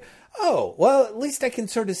was like, oh, well, at least I can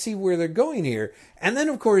sort of see where they're going here. And then,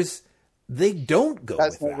 of course, they don't go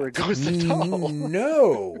That's with not where it that. goes at all.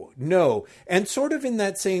 No. And sort of in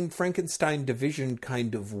that same Frankenstein division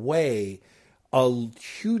kind of way, a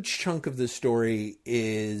huge chunk of the story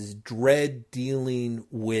is Dredd dealing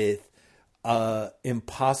with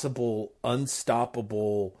impossible,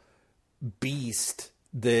 unstoppable beast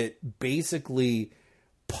that basically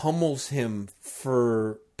pummels him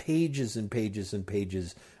for pages and pages and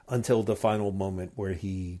pages until the final moment where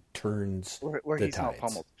he turns where the he's tides. not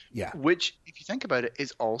pummeled. Yeah. Which, if you think about it,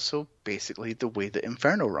 is also basically the way that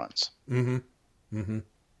Inferno runs.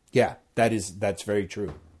 Yeah, that's very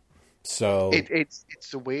true. So it's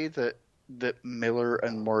the way that Miller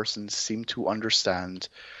and Morrison seem to understand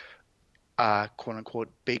a quote unquote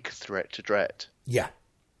big threat to Dredd. Yeah.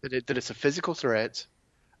 That it's a physical threat,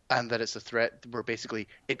 and that it's a threat where basically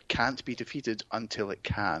it can't be defeated until it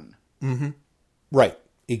can. Right,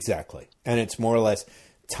 exactly. And it's more or less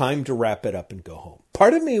time to wrap it up and go home.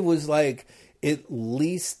 Part of me was like, at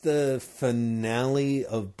least the finale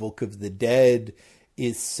of Book of the Dead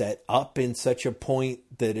is set up in such a point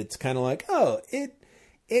that it's kind of like, oh,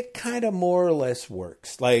 it kind of more or less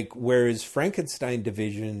works. Like, whereas Frankenstein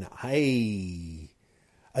Division, it's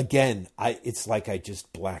like I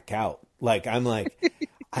just black out. Like, I'm like,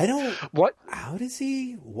 I don't, What? how does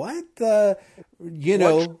he, what the,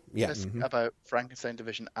 About Frankenstein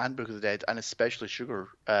Division and Book of the Dead, and especially Sugar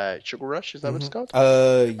Rush, is that what it's called?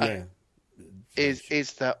 Yeah.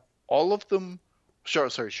 Is that all of them,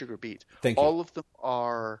 Sugar Beat, Thank you. all of them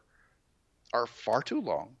are far too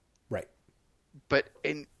long. Right. But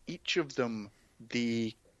in each of them,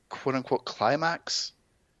 the quote-unquote climax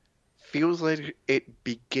feels like it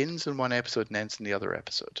begins in one episode and ends in the other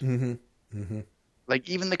episode. Like,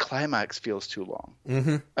 even the climax feels too long.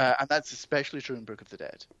 And that's especially true in Book of the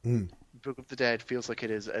Dead. Book of the Dead feels like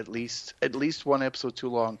it is at least one episode too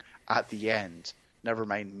long at the end. Never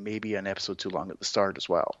mind, maybe an episode too long at the start as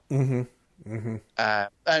well. And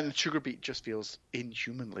Sugar Beat just feels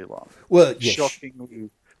inhumanly long. Well, yes.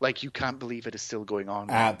 Shockingly, like, you can't believe it is still going on.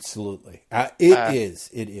 Absolutely. It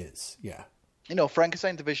is. Yeah. You know,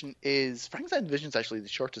 Frankenstein Division is actually the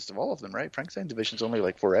shortest of all of them, right? Frankenstein Division is only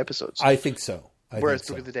like 4 episodes. I think so. Whereas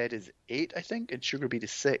Book of the Dead is 8, I think, and Sugar Beat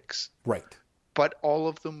is 6. Right. But all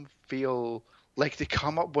of them feel like they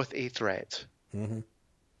come up with a threat.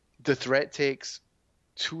 The threat takes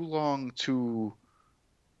too long to,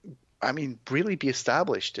 really be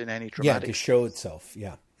established in any dramatic. Yeah, to show itself.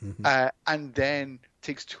 Yeah. And then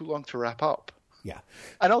takes too long to wrap up. Yeah.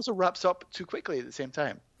 And also wraps up too quickly at the same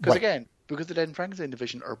time. Because again, Book of the Dead and Frankenstein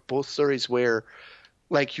Division are both stories where,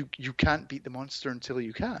 like, you can't beat the monster until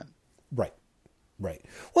you can. Right.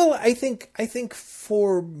 Well, I think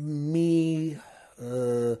for me,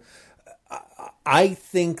 I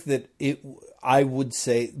think that I would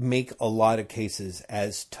say make a lot of cases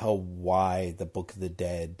as to why the Book of the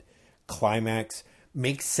Dead climax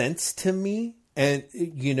makes sense to me, and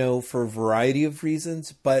for a variety of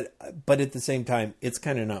reasons, but at the same time, it's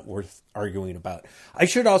kind of not worth arguing about. I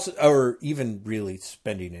should also, or even really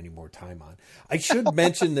spending any more time on, I should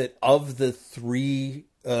mention that of the 3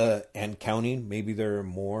 and counting, maybe there are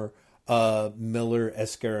more Miller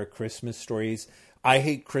Esquerra Christmas stories, I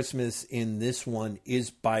Hate Christmas in this one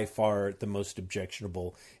is by far the most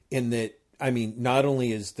objectionable, in that, not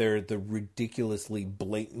only is there the ridiculously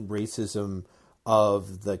blatant racism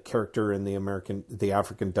of the character in the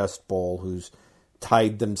African Dust Bowl who's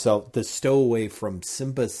tied the stowaway from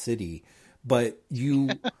Simba City, but you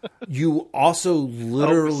also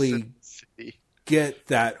literally get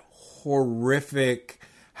that horrific,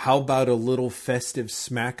 how about a little festive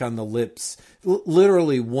smack on the lips?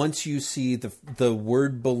 Literally, once you see the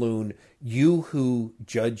word balloon, you who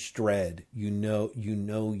Judge Dredd, you know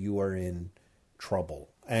you are in trouble.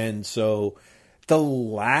 And so the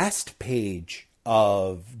last page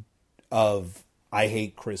of I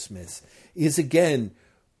Hate Christmas is again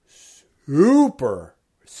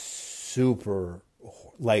super,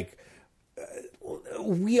 like,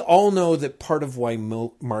 we all know that part of why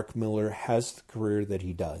Mark Miller has the career that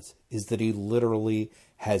he does is that he literally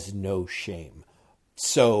has no shame.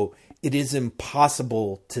 So it is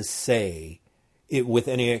impossible to say it with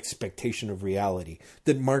any expectation of reality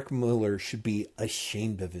that Mark Miller should be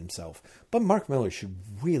ashamed of himself. But Mark Miller should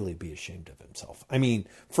really be ashamed of himself.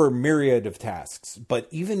 For a myriad of tasks. But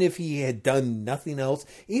even if he had done nothing else,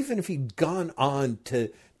 even if he'd gone on to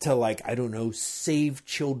like, I don't know, save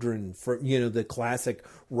children from, the classic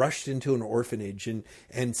rushed into an orphanage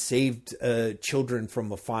and saved children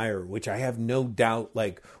from a fire, which I have no doubt,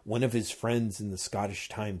 like, one of his friends in the Scottish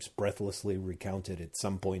Times breathlessly recounted at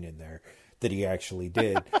some point in there that he actually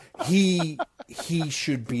did. He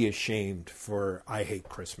should be ashamed for I Hate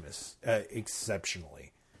Christmas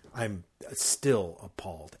exceptionally. I'm still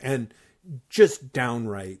appalled and just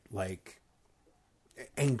downright, like,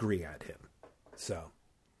 angry at him. So.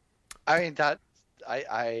 I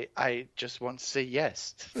just want to say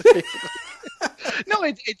yes. No,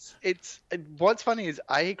 it's what's funny is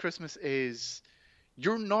I Hate Christmas is,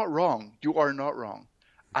 you're not wrong. You are not wrong.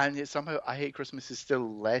 And yet somehow I Hate Christmas is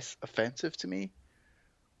still less offensive to me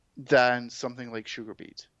than something like Sugar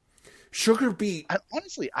Beat. And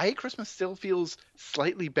honestly, I Hate Christmas still feels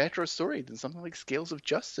slightly better a story than something like Scales of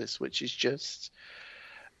Justice, which is just,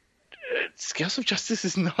 Scales of Justice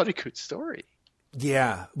is not a good story.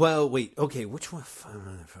 Yeah. Well, wait. Okay, which one?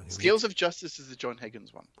 Scales of Justice is the John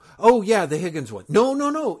Higgins one. Oh yeah, the Higgins one.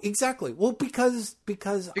 No. Exactly. Well, because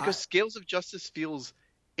Scales of Justice feels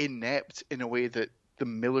inept in a way that the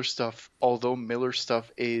Miller stuff, although Miller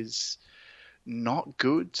stuff is not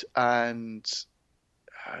good, and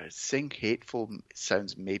saying hateful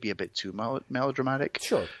sounds maybe a bit too melodramatic.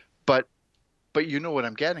 Sure. But you know what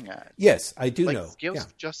I'm getting at. Yes, I do know. Scales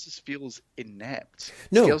of Justice feels inept.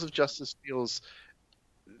 No. Scales of Justice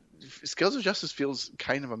feels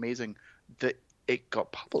kind of amazing that it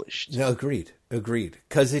got published. No, agreed.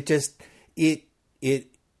 Because it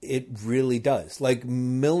really does. Like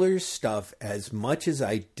Miller's stuff, as much as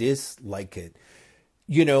I dislike it,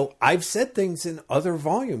 I've said things in other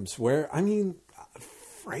volumes where,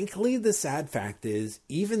 frankly, the sad fact is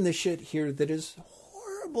even the shit here that is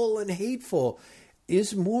horrible and hateful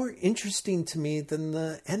is more interesting to me than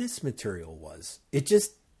the Ennis material was. It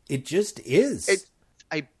just is.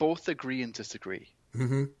 I both agree and disagree.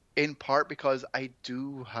 Mm-hmm. In part because I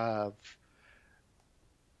do have...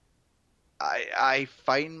 I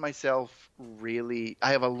find myself really...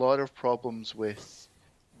 I have a lot of problems with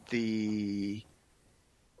the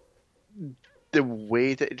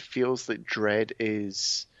way that it feels that Dread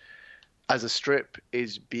is, as a strip,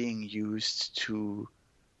 is being used to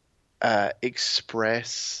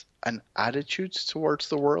express an attitude towards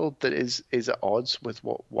the world that is at odds with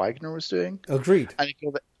what Wagner was doing. Agreed. And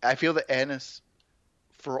I feel that Ennis,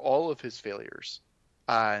 for all of his failures,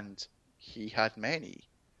 and he had many,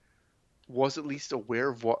 was at least aware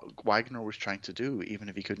of what Wagner was trying to do, even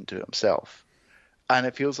if he couldn't do it himself. And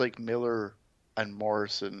it feels like Miller and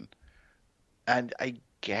Morrison, and I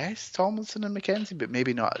guess Tomlinson and Mackenzie, but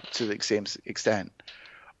maybe not to the same extent,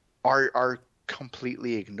 are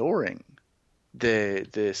completely ignoring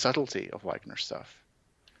the subtlety of Wagner stuff,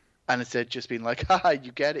 and instead just being like, haha,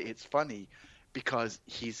 you get it, it's funny because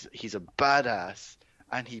he's a badass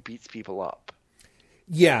and he beats people up.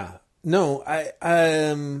 Yeah, no,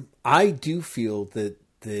 I do feel that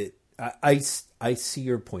I see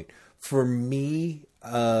your point. For me,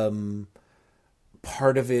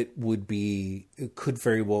 part of it could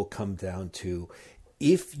very well come down to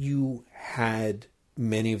if you had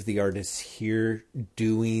many of the artists here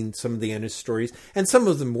doing some of the Ennis stories, and some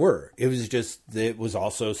of them were. It was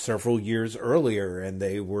also several years earlier, and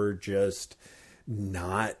they were just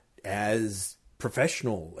not as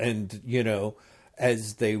professional and,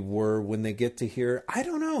 as they were when they get to here. I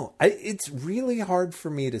don't know. It's really hard for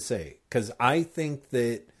me to say, because I think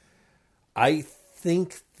that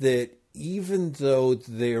even though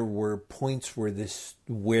there were points where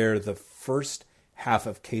the first half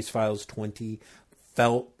of Case Files 20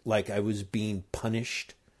 felt like I was being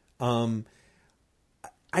punished, I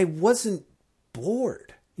wasn't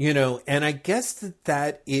bored, and I guess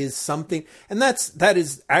that is something, and that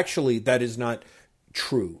is not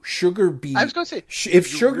true. Sugar Beet, I was going to say, if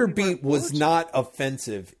Sugar Beet was not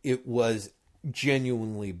offensive, it was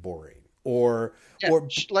genuinely boring. Or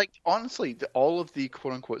like, honestly, all of the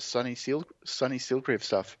quote unquote Sonny Sealgrave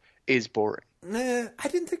stuff is boring. I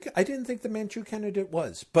didn't think the Manchu candidate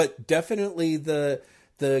was, but definitely the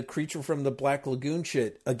Creature from the Black Lagoon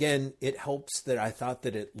shit. Again, it helps that I thought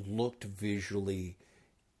that it looked visually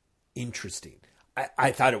interesting.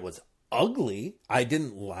 I thought it was ugly. I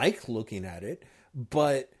didn't like looking at it,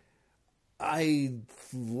 but I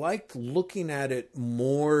liked looking at it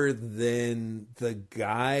more than the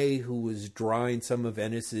guy who was drawing some of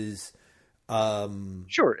Ennis's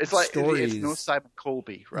sure, it's like stories. It's no Simon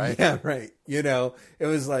Colby, right? Yeah, right. It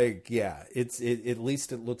was like, yeah, at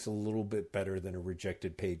least it looks a little bit better than a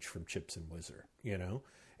rejected page from Chips and Whizzer,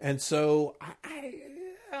 And so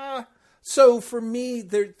so for me,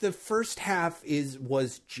 the first half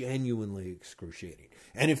was genuinely excruciating.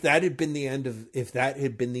 And if that had been the end of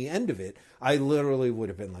it, I literally would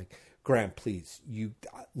have been like, Graham, please,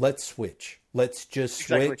 let's switch. Let's just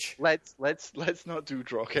switch. Exactly. Let's not do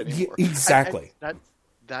Drock anymore. Yeah, exactly.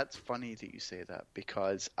 That's funny that you say that,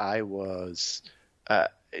 because I was,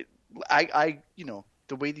 the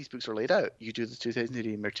way these books are laid out, you do the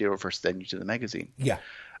 2018 material first, then you do the magazine. Yeah.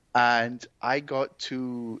 And I got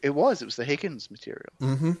to, it was the Higgins material.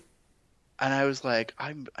 Mm-hmm. And I was like,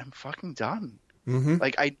 I'm fucking done. Mm-hmm.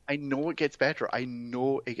 Like, I know it gets better. I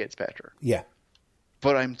know it gets better. Yeah.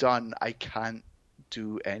 But I'm done. I can't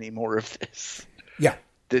do any more of this. Yeah.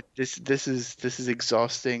 This is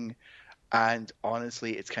exhausting, and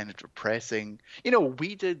honestly, it's kind of depressing.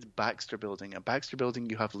 We did Baxter Building, and Baxter Building,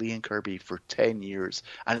 you have Lee and Kirby for 10 years,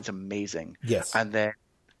 and it's amazing. Yes. And then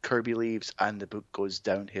Kirby leaves, and the book goes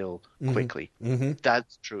downhill quickly. Mm-hmm.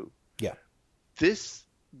 That's true. Yeah. This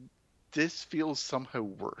feels somehow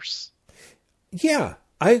worse. Yeah,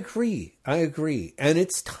 I agree. And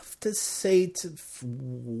it's tough to say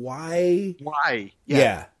why. Why?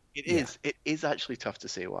 Yeah. It is. Yeah. It is actually tough to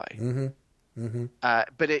say why. Mm-hmm.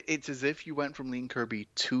 But it's as if you went from Lee and Kirby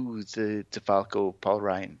to the DeFalco Paul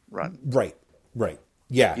Ryan run. Right.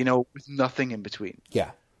 Yeah. With nothing in between.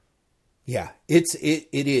 Yeah. It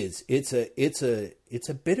is. It's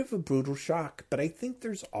a bit of a brutal shock, but I think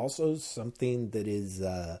there's also something that is,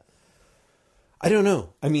 I don't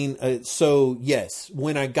know. I mean, so yes,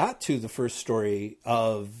 when I got to the first story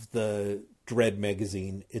of the Dread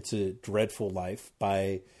magazine, It's a Dreadful Life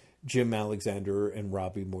by Jim Alexander and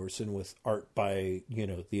Robbie Morrison with art by,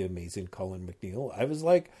 the amazing Colin McNeil, I was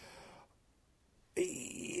like,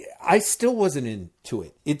 I still wasn't into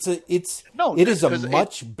it. It is a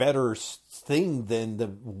much better thing than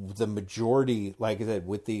the majority, like I said,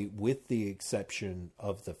 with the exception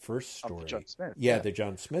of the first story. Of John Smith. Yeah, the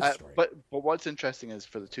John Smith story. But what's interesting is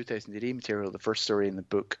for the 2000 AD material, the first story in the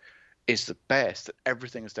book is the best.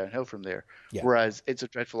 Everything is downhill from there. Yeah. Whereas It's a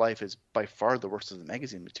Dreadful Life is by far the worst of the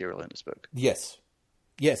magazine material in this book. Yes,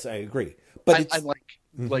 I agree. But it's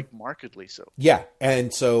like markedly so. Yeah,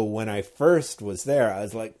 and so when I first was there, I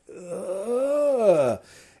was like,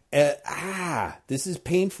 this is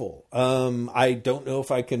painful. I don't know if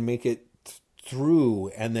I can make it through.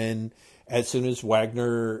 And then as soon as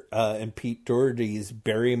Wagner and Pete Doherty's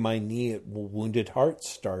Bury My Knee at Wounded Heart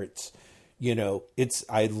starts,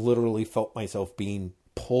 I literally felt myself being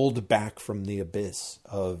pulled back from the abyss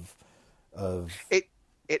of it.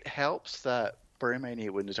 It helps that Bury My Knee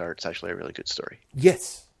at Wounded Heart is actually a really good story.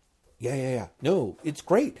 Yes. Yeah. No, it's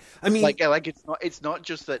great. I mean, it's not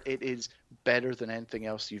just that it is better than anything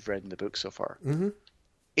else you've read in the book so far. Mm-hmm.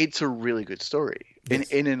 It's a really good story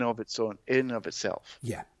in and of itself.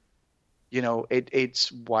 Yeah. It's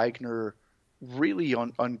Wagner really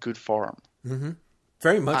on good form. Mm-hmm.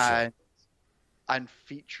 Very much so. And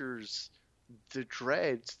features the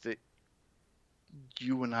dreads that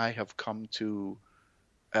you and I have come to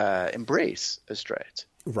embrace as dread.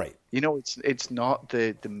 Right. It's not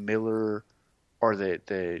the Miller or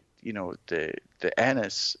the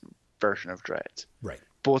Ennis version of dread. Right.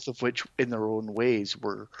 Both of which, in their own ways,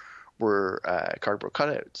 were cardboard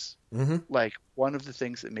cutouts. Mm-hmm. Like, one of the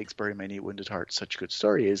things that makes Bury My Knee at Wounded Heart such a good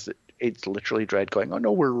story is that it's literally Dread going, oh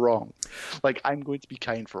no, we're wrong. Like, I'm going to be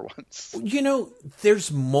kind for once.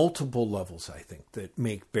 There's multiple levels, I think, that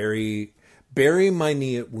make Bury My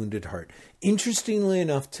Knee at Wounded Heart. Interestingly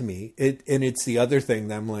enough to me, it's the other thing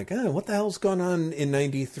that I'm like, what the hell's going on in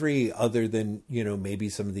 93 other than, maybe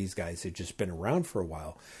some of these guys had just been around for a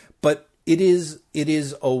while. But it is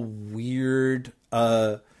a weird,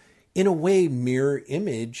 in a way, mirror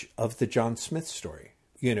image of the John Smith story,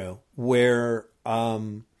 where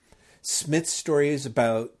Smith's story is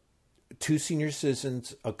about two senior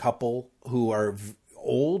citizens, a couple who are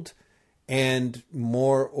old and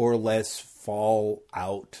more or less fall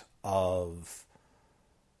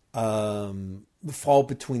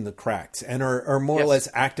between the cracks and are more or less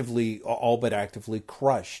all but actively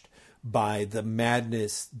crushed by the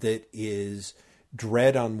madness that is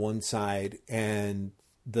Dread on one side and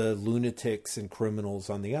the lunatics and criminals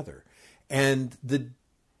on the other. And the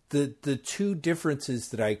two differences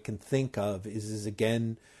that I can think of is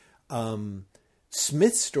again,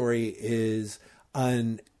 Smith's story is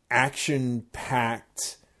an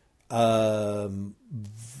action-packed,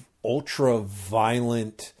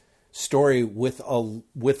 ultra-violent story with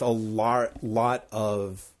a lot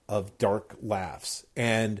of dark laughs.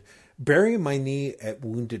 And Bury My Knee at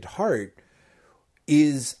Wounded Heart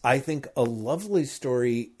is, I think, a lovely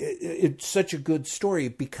story. It's such a good story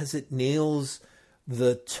because it nails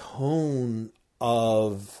the tone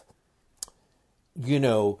of,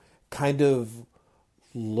 kind of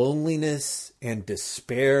loneliness and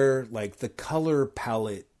despair. Like, the color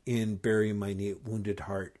palette in Bury My Knee at Wounded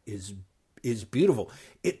Heart is beautiful.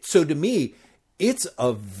 So to me, it's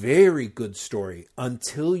a very good story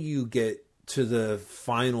until you get to the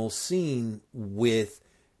final scene with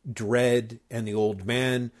Dread and the old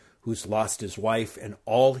man who's lost his wife, and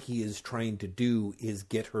all he is trying to do is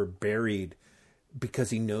get her buried because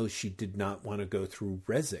he knows she did not want to go through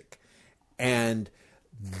Resik. And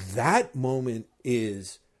that moment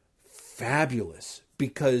is fabulous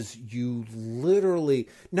because you literally,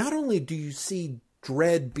 not only do you see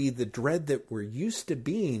Dread be the Dread that we're used to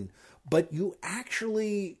being, but you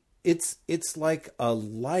actually, it's like a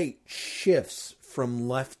light shifts from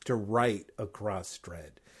left to right across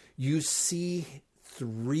Dread. You see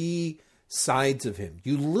three sides of him.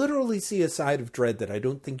 You literally see a side of Dread that I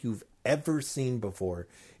don't think you've ever seen before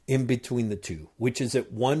in between the two, which is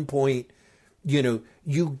at one point,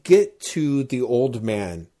 you get to the old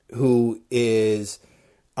man who is,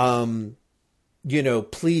 please,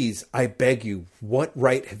 I beg you, what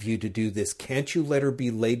right have you to do this? Can't you let her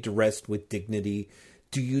be laid to rest with dignity?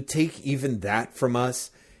 do you take even that from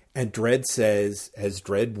us? And Dredd says, as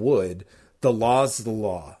Dredd would, the law's the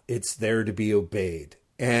law. It's there to be obeyed.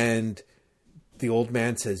 And the old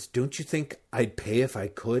man says, don't you think I'd pay if I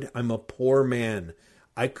could? I'm a poor man.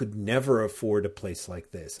 I could never afford a place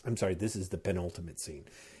like this. I'm sorry, this is the penultimate scene.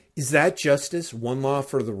 Is that justice? One law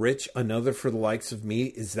for the rich, another for the likes of me.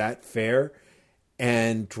 Is that fair?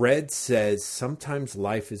 And Dredd says, sometimes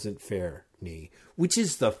life isn't fair, Nee. Which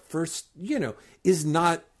is the first, is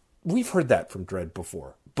not, we've heard that from Dredd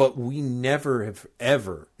before, but we never have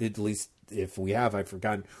ever, at least if we have, I've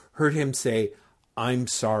forgotten, heard him say, I'm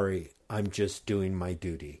sorry, I'm just doing my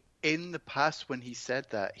duty. In the past, when he said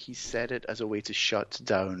that, he said it as a way to shut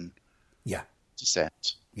down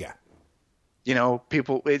dissent. Yeah.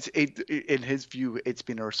 People, in his view, it's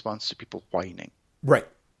been a response to people whining. Right.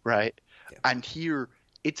 Right? Yeah. And here,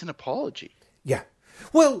 it's an apology. Yeah.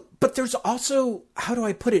 Well, but there's also, how do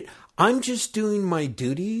I put it? I'm just doing my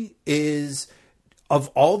duty is, of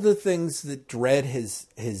all the things that Dredd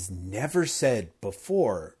has never said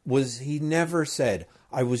before, was he never said,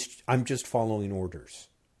 I'm just following orders.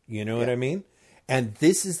 You know what I mean? And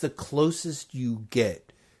this is the closest you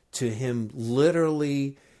get to him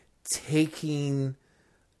literally taking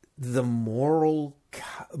the moral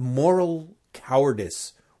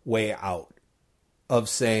cowardice way out of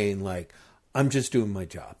saying, like, I'm just doing my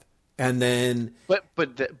job. And then,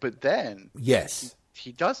 but then, yes,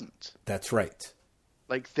 he doesn't. That's right.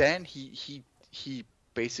 Like, then he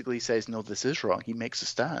basically says, no, this is wrong. He makes a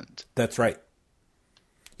stand. That's right.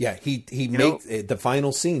 Yeah, he makes the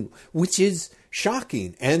final scene, which is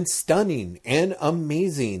shocking and stunning and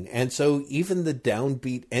amazing. And so even the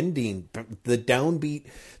downbeat ending, the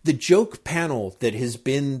joke panel that has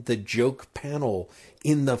been the joke panel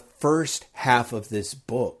in the first half of this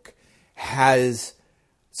book has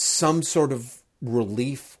some sort of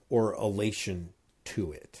relief or elation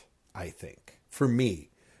to it, I think, for me.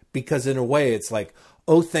 Because in a way, it's like,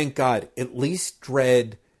 oh, thank God, at least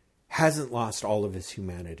Dredd hasn't lost all of his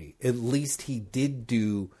humanity. At least he did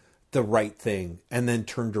do the right thing and then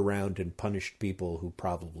turned around and punished people who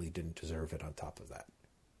probably didn't deserve it on top of that.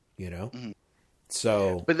 Mm-hmm.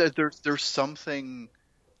 So, but there's something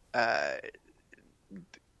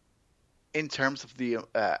in terms of the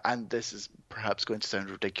and this is perhaps going to sound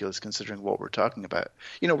ridiculous considering what we're talking about.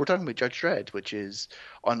 We're talking about Judge Dredd, which is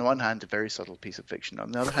on the one hand a very subtle piece of fiction,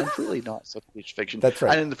 on the other hand really not a subtle piece of fiction. That's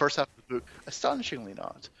right. And in the first half of the book, astonishingly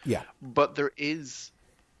not. Yeah. But there is,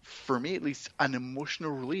 for me at least, an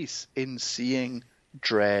emotional release in seeing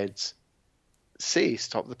Dredd say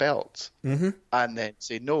stop the belt, mm-hmm. and then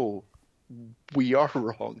say, no, we are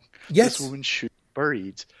wrong. Yes. This woman should be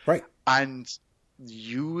buried. Right. And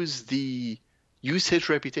use his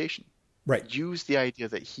reputation. Right. Use the idea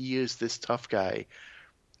that he is this tough guy,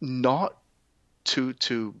 not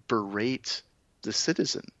to berate the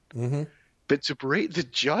citizen, mm-hmm. but to berate the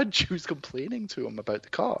judge who's complaining to him about the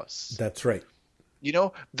costs. That's right.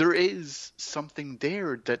 There is something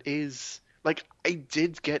there that is, like, I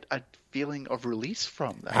did get a feeling of release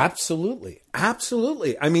from that. Absolutely.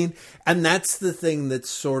 Absolutely. I mean, and that's the thing that's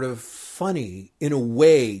sort of funny in a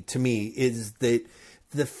way to me, is that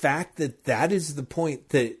the fact that is the point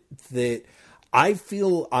that I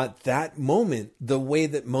feel at that moment, the way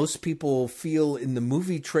that most people feel in the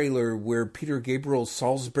movie trailer where Peter Gabriel's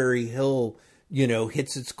Salisbury Hill,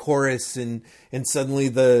 hits its chorus and suddenly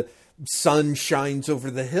the sun shines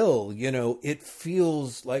over the hill. It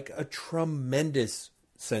feels like a tremendous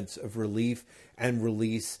sense of relief and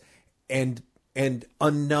release and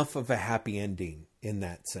enough of a happy ending in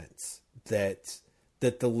that sense that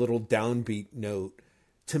the little downbeat note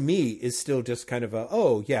to me is still just kind of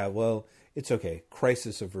oh yeah, well, it's okay.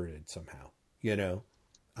 Crisis averted somehow,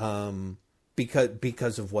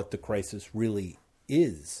 because of what the crisis really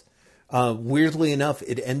is. Weirdly enough,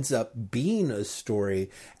 it ends up being a story,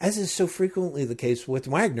 as is so frequently the case with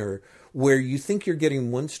Wagner, where you think you're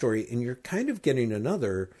getting one story and you're kind of getting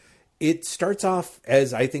another. It starts off,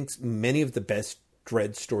 as I think many of the best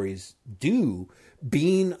Dredd stories do,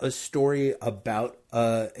 being a story about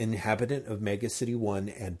an inhabitant of Mega City 1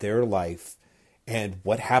 and their life and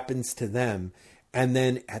what happens to them. And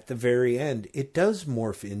then at the very end, it does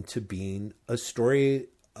morph into being a story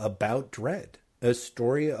about Dredd, a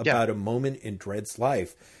story about a moment in Dredd's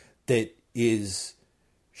life that is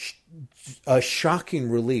a shocking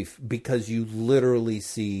relief, because you literally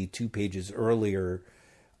see 2 pages earlier,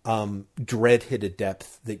 Dredd hit a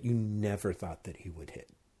depth that you never thought that he would hit,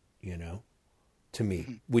 to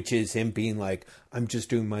me, which is him being like, I'm just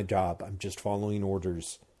doing my job. I'm just following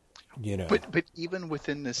orders, But even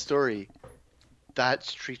within this story,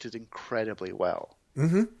 that's treated incredibly well.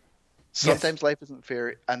 Mm-hmm. Sometimes life isn't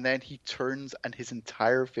fair, and then he turns and his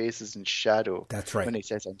entire face is in shadow. That's right. When he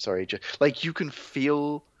says, "I'm sorry," like you can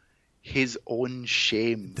feel his own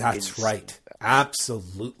shame. That's right.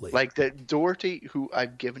 Absolutely. Like that Doherty, who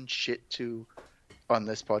I've given shit to on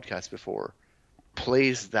this podcast before,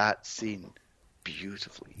 plays that scene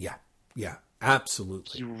beautifully. Yeah,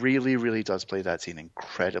 absolutely. He really, really does play that scene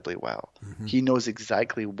incredibly well. Mm-hmm. He knows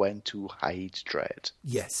exactly when to hide dread.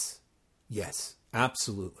 Yes,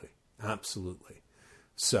 absolutely.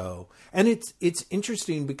 So, and it's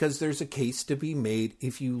interesting because there's a case to be made.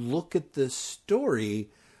 If you look at the story,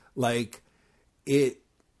 like it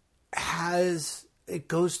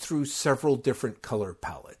goes through several different color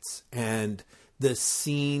palettes, and the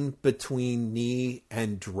scene between Nee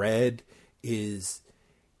and Dread is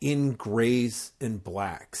in grays and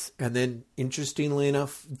blacks. And then interestingly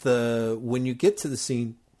enough, when you get to the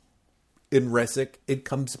scene in Resic, it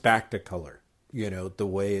comes back to color. The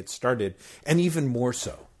way it started, and even more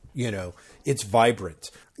so, it's vibrant.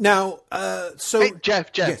 Now, hey,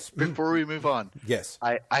 Jeff, yes. Before we move on, yes,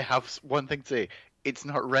 I have one thing to say. It's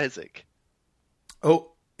not Resic.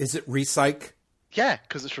 Oh, is it Recyc? Yeah,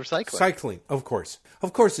 because it's recycling. Cycling, of course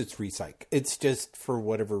it's Recyc. It's just for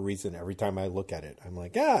whatever reason, every time I look at it, I'm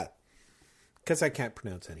like, because I can't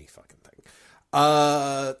pronounce any fucking thing.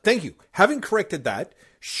 Thank you. Having corrected that,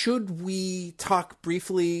 should we talk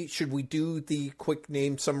briefly? Should we do the quick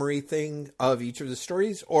name summary thing of each of the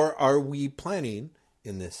stories, or are we planning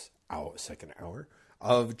in this second hour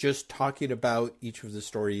of just talking about each of the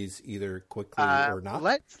stories either quickly or not?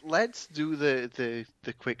 Let's do the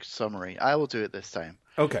quick summary. I will do it this time.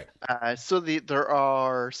 Okay. So there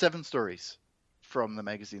are 7 stories from the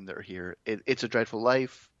magazine that are here. It's a Dreadful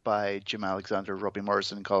Life by Jim Alexander, Robbie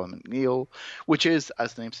Morrison, and Colin McNeil, which is,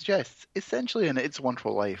 as the name suggests, essentially an It's a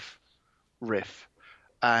Wonderful Life riff,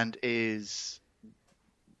 and is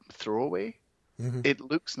throwaway. Mm-hmm. It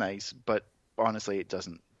looks nice, but honestly, it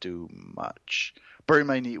doesn't do much. Bury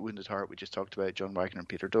My Neat Wounded Heart, we just talked about, John Wagner and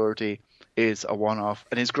Peter Doherty, is a one-off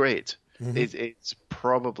and is great. Mm-hmm. It's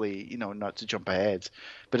probably, not to jump ahead,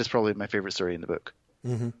 but it's probably my favorite story in the book.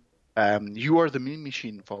 Mm-hmm. You Are the Mean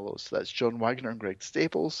Machine follows. That's John Wagner and Greg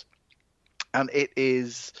Staples, and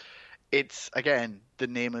it's again, the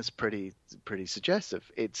name is pretty suggestive.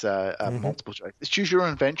 It's a mm-hmm. multiple choice. It's choose your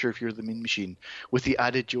own adventure if you're the Mean Machine, with the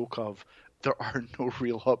added joke of there are no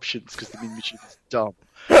real options because the Mean Machine is dumb,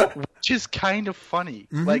 which is kind of funny.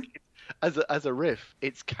 Mm-hmm. Like as a riff,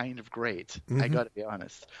 it's kind of great. Mm-hmm. I got to be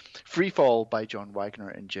honest. Free Fall by John Wagner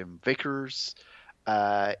and Jim Vickers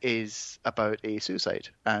is about a suicide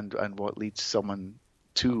and what leads someone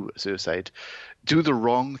to suicide. Do the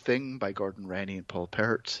Wrong Thing by Gordon Rennie and Paul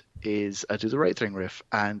Peart is a Do the Right Thing riff,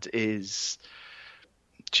 and is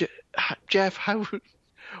Jeff,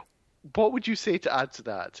 what would you say to add to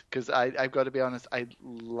that? Because I've got to be honest, I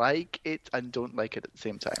like it and don't like it at the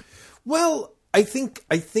same time. Well, I think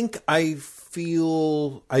I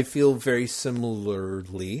feel very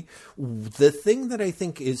similarly. The thing that I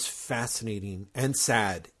think is fascinating and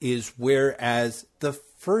sad is whereas the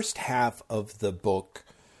first half of the book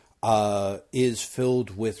is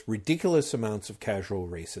filled with ridiculous amounts of casual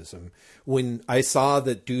racism. When I saw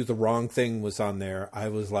that Do the Wrong Thing was on there, I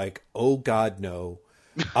was like, oh God, no.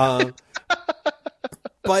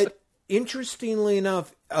 But interestingly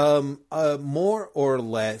enough, more or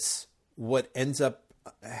less, what ends up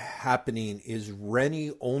happening is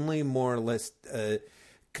Rennie only more or less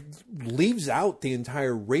leaves out the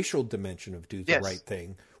entire racial dimension of Do the Right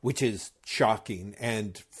Thing, which is shocking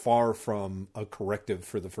and far from a corrective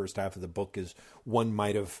for the first half of the book as one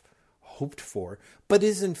might have hoped for, but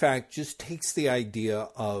is in fact just takes the idea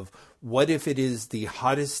of what if it is the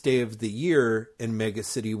hottest day of the year in Mega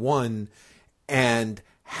City 1, and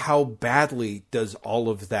how badly does all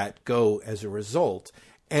of that go as a result,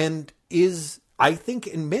 and is, I think,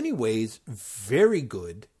 in many ways very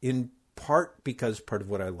good, in part because part of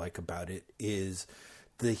what I like about it is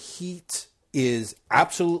the heat is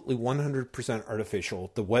absolutely 100%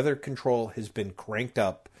 artificial. The weather control has been cranked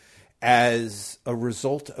up as a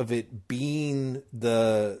result of it being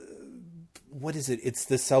what is it? It's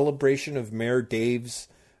the celebration of Mayor Dave's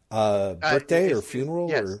birthday or funeral?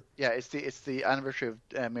 Yes. Or? Yeah, it's the anniversary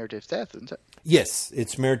of Mayor Dave's death, isn't it? Yes,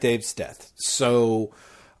 it's Mayor Dave's death. So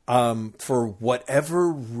for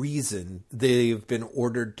whatever reason, they've been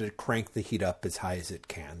ordered to crank the heat up as high as it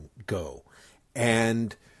can go.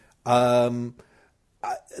 And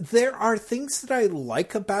there are things that I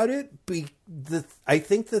like about it. I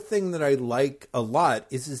think the thing that I like a lot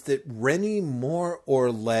is that Rennie more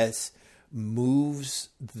or less moves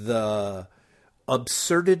the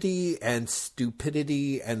absurdity and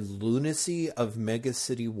stupidity and lunacy of Mega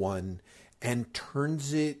City 1 and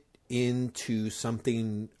turns it into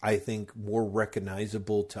something I think more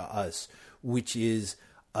recognizable to us, which is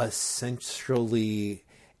essentially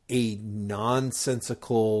a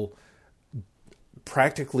nonsensical,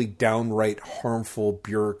 practically downright harmful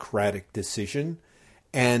bureaucratic decision.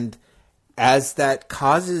 And as that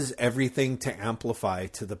causes everything to amplify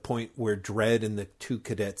to the point where Dredd and the two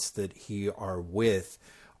cadets that he are with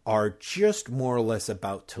are just more or less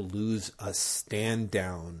about to lose a stand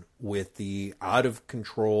down with the out of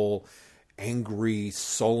control, angry,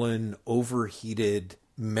 sullen, overheated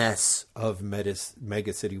mess of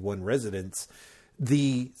Mega City 1 residents,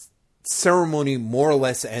 the ceremony more or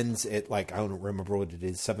less ends at, like, I don't remember what it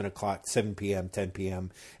is, 7 o'clock, 7 p.m., 10 p.m.,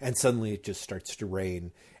 and suddenly it just starts to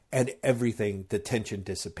rain, and everything, the tension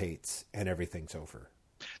dissipates, and everything's over.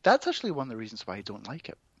 That's actually one of the reasons why I don't like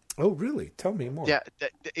it. Oh, really? Tell me more. Yeah,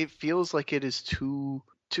 it feels like it is too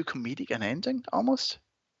comedic an ending, almost.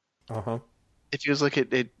 Uh-huh. It feels like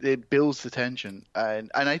it builds the tension,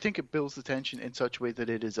 and I think it builds the tension in such a way that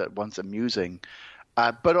it is at once amusing,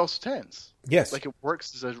 but also tense. Yes. Like, it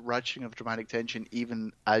works as a ratcheting of dramatic tension,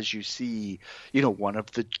 even as you see, you know, one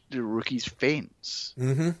of the rookies faints,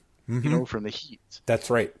 Mm-hmm. you know, from the heat. That's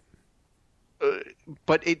right.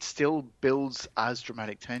 But it still builds as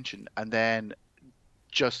dramatic tension, and then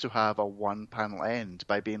just to have a one-panel end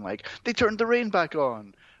by being like, they turned the rain back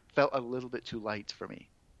on, felt a little bit too light for me.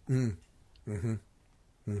 Mm-hmm.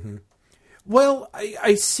 Mm-hmm. Well,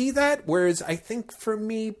 I see that, whereas I think for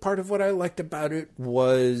me, part of what I liked about it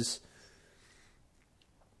was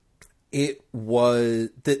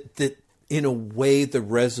that in a way the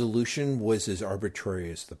resolution was as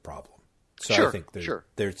arbitrary as the problem. So Sure, I think sure.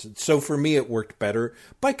 So for me it worked better,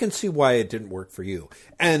 but I can see why it didn't work for you.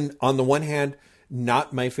 And on the one hand,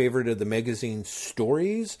 not my favorite of the magazine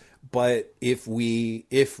stories, but if we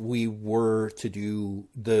were to do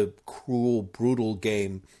the cruel, brutal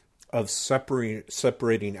game of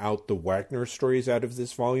separating out the Wagner stories out of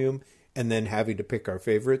this volume and then having to pick our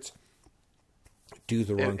favorites, Do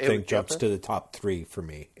the Wrong Thing jumps to the top 3 for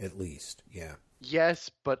me, at least. Yeah. Yes,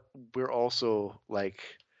 but we're also like,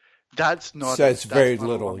 that's not. Says that's very not a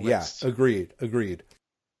little. long Yeah. list. Agreed.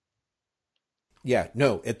 Yeah.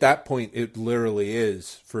 No, at that point, it literally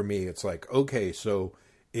is for me. It's like, okay, so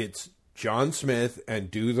it's John Smith and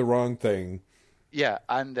Do the Wrong Thing. Yeah,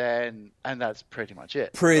 and that's pretty much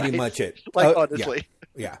it. Pretty right? much it. Like, honestly.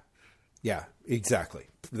 Yeah, exactly.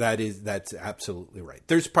 That's absolutely right.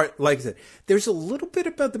 There's like I said, there's a little bit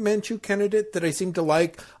about the Manchu candidate that I seem to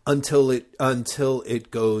like until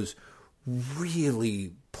it goes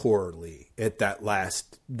really poorly at that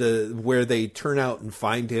last, where they turn out and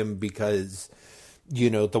find him because, you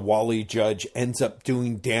know, the Wally judge ends up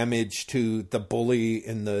doing damage to the bully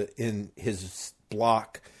in his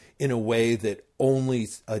block in a way that only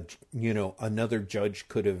another judge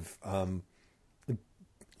could have,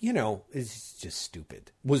 it's just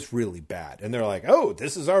stupid. Was really bad. And they're like, oh,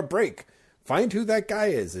 this is our break. Find who that guy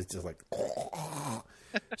is. It's just like,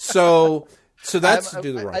 so that's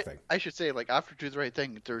Do the Wrong Thing. I should say, like, after Do the Right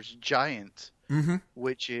Thing, there's Giant,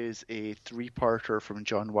 which is a 3-parter from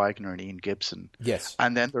John Wagner and Ian Gibson. Yes.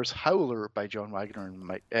 And then there's Howler by John Wagner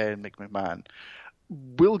and Mick McMahon.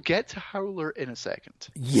 We'll get to Howler in a second.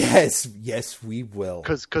 Yes, we will.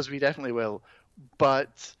 Because we definitely will.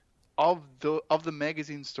 But of the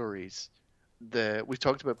magazine stories, we've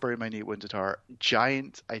talked about Bury My Knee at Windatar.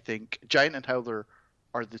 Giant and Howler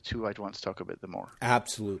are the two I'd want to talk about the more.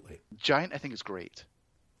 Absolutely. Giant, I think, is great.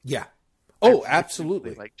 Yeah. Oh,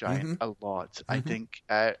 absolutely. I like Giant a lot. I think,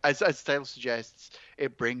 as the title suggests,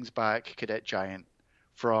 it brings back Cadet Giant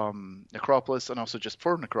from Necropolis and also just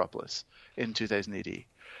for Necropolis in 2000 AD.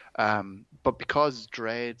 But because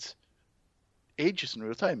Dredd ages in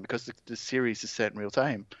real time, because the series is set in real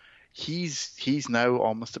time, he's now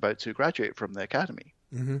almost about to graduate from the academy.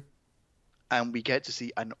 Mm-hmm. And we get to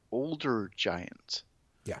see an older Giant.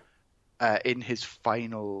 Yeah. In his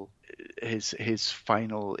final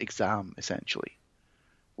exam, essentially,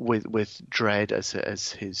 with Dredd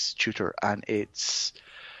as his tutor, and it's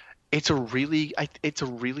a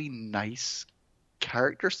really nice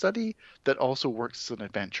character study that also works as an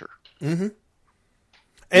adventure. Mm-hmm.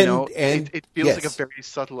 And it feels like a very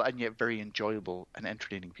subtle and yet very enjoyable and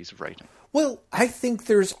entertaining piece of writing. Well, I think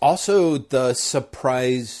there's also the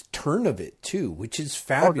surprise turn of it too, which is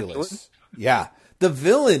fabulous. Yeah. the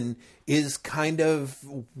villain is kind of,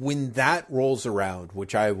 when that rolls around,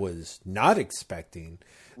 which I was not expecting.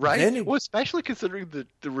 Right. Well, especially considering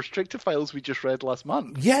the restricted files we just read last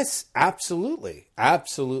month. Yes, absolutely.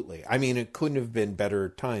 Absolutely. I mean, it couldn't have been better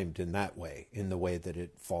timed in that way, in the way that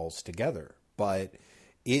it falls together. But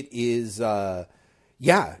it is, again,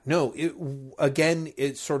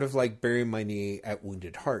 it's sort of like Bury My Knee at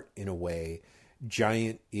Wounded Heart in a way.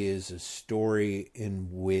 Giant is a story in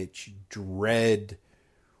which Dredd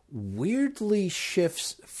weirdly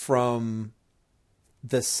shifts from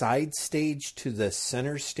the side stage to the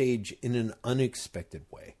center stage in an unexpected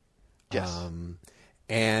way. Yes.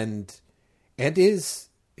 And is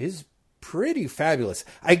pretty fabulous.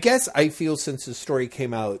 I guess I feel, since the story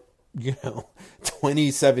came out,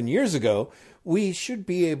 27 years ago, we should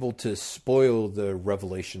be able to spoil the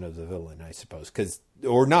revelation of the villain, I suppose,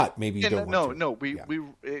 or not. Maybe you don't want to. No.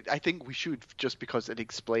 I think we should, just because it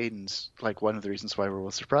explains like one of the reasons why we're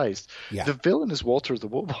all surprised. Yeah. The villain is Walter the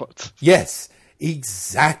Wobot. Yes,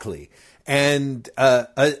 exactly. And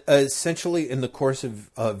essentially, in the course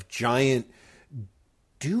of Giant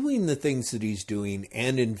doing the things that he's doing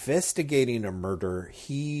and investigating a murder,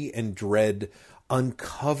 he and Dredd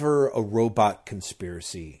uncover a robot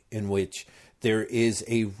conspiracy in which there is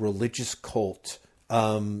a religious cult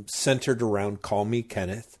centered around Call Me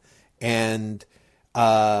Kenneth, and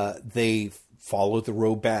they follow the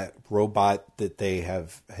robot that they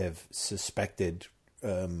have suspected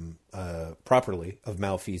properly of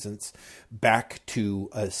malfeasance back to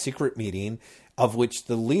a secret meeting of which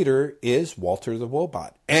the leader is Walter the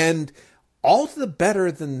Wobot. And all the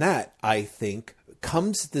better than that, I think,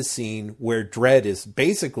 comes the scene where Dredd is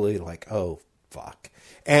basically like, oh, fuck.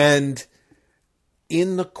 And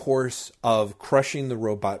in the course of crushing the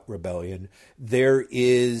robot rebellion, there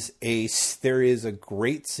is a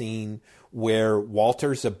great scene where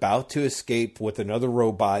Walter's about to escape with another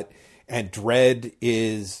robot, and Dredd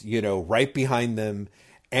is, right behind them,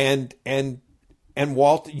 and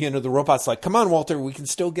Walter, the robot's like, "Come on, Walter, we can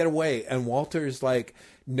still get away." And Walter's like,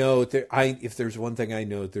 "No, if there's one thing I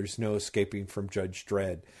know, there's no escaping from Judge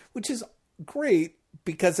Dredd," which is great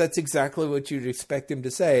because that's exactly what you'd expect him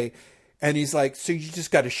to say. And he's like, "So you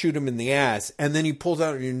just got to shoot him in the ass." And then he pulls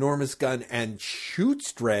out an enormous gun and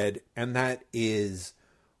shoots Dredd. And that is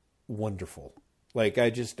wonderful. Like,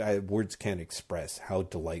 words can't express how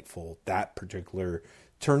delightful that particular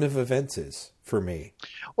turn of events is for me.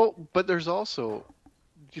 Well, but there's also,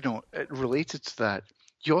 related to that,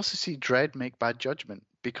 you also see Dredd make bad judgment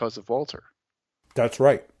because of Walter. That's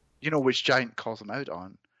right. Which Giant calls him out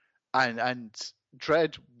on. And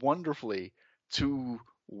Dredd wonderfully, to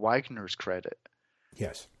Wagner's credit,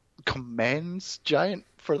 yes, commends Giant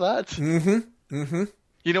for that. Mm-hmm. Mm-hmm.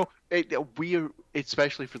 We,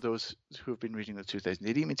 especially for those who have been reading the 2000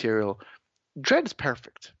 AD material, Dredd is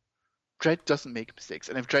perfect. Dredd doesn't make mistakes,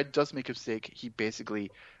 and if Dredd does make a mistake, he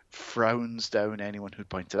basically frowns down anyone who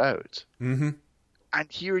points it out. Mm-hmm.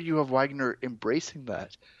 And here you have Wagner embracing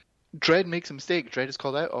that. Dredd makes a mistake. Dredd is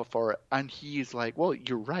called out for it, and he is like, "Well,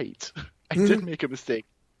 you're right. I did make a mistake.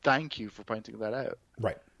 Thank you for pointing that out."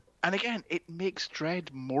 Right. And again, it makes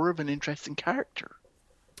Dredd more of an interesting character.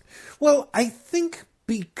 Well, I think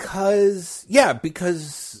because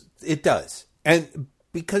it does. And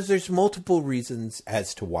because there's multiple reasons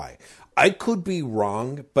as to why. I could be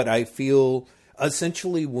wrong, but I feel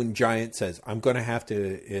essentially when Giant says, "I'm going to have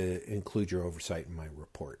to include your oversight in my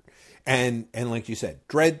report." And like you said,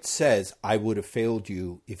 Dredd says, "I would have failed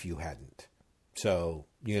you if you hadn't. So,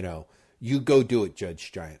 you go do it,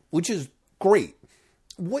 Judge Giant," which is great.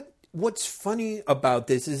 What's funny about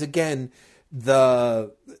this is, again,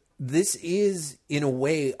 this is in a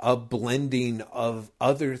way a blending of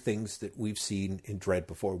other things that we've seen in Dredd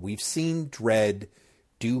before. We've seen Dredd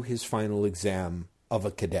do his final exam of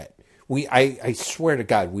a cadet. I swear to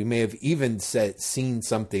God, we may have even seen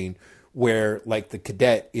something where, like, the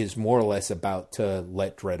cadet is more or less about to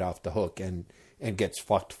let Dredd off the hook and gets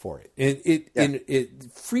fucked for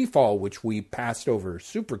it. Free Fall, which we passed over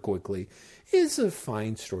super quickly, is a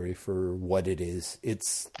fine story for what it is. It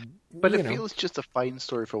feels just a fine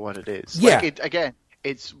story for what it is. Yeah.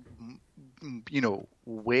 It's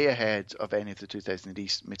way ahead of any of the 2000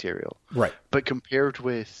 AD material. Right. But compared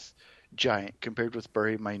with Giant, compared with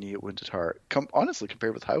Bury My Knee at Wounded Heart, honestly,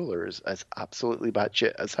 compared with Howler, as absolutely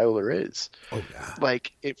batshit as Howler is, oh yeah,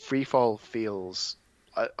 like, Free Fall feels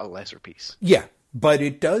a lesser piece. Yeah, but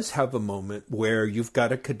it does have a moment where you've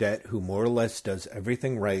got a cadet who more or less does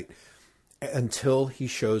everything right until he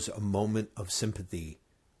shows a moment of sympathy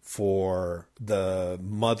for the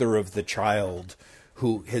mother of the child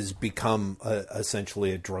who has become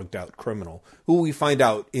essentially a drugged out criminal, who we find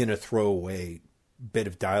out in a throwaway bit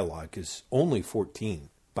of dialogue is only 14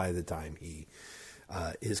 by the time he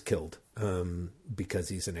is killed, because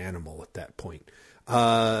he's an animal at that point.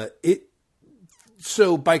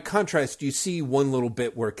 So by contrast, you see one little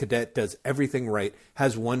bit where Cadet does everything right,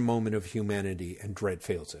 has one moment of humanity, and Dredd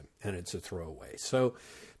fails him, and it's a throwaway. So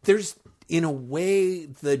there's, in a way,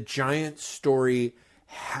 the Giant story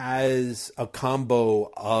has a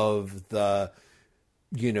combo of the,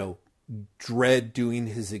 Dredd doing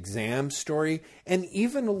his exam story, and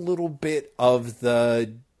even a little bit of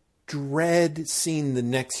the Dredd seeing the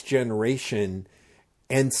next generation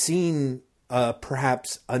and seeing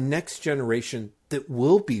perhaps a next generation that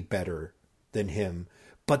will be better than him,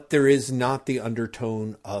 but there is not the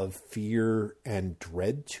undertone of fear and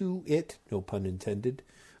dread to it, no pun intended,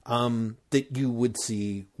 that you would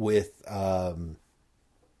see with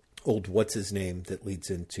old what's-his-name that leads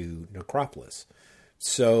into Necropolis.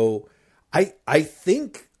 So I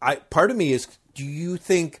think part of me is, do you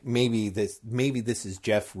think maybe this is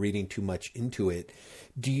Jeff reading too much into it?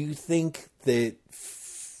 Do you think that,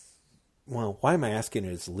 well, why am I asking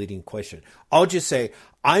it as a leading question? I'll just say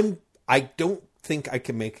I don't think I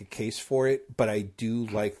can make a case for it, but I do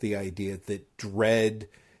like the idea that Dredd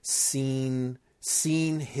seeing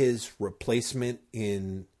his replacement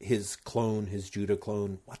in his clone, his Judah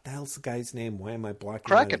clone. What the hell's the guy's name? Why am I blocking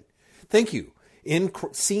Kraken? it? Thank you.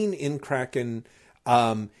 Seen in Kraken,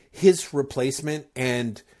 his replacement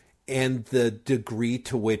and the degree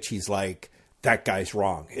to which he's like, that guy's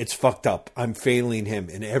wrong. It's fucked up. I'm failing him.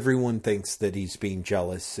 And everyone thinks that he's being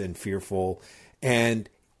jealous and fearful. And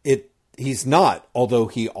he's not, although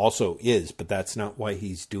he also is, but that's not why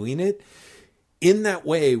he's doing it. In that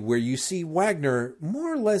way, where you see Wagner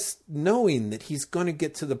more or less knowing that he's going to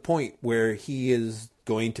get to the point where he is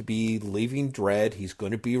going to be leaving Dredd. He's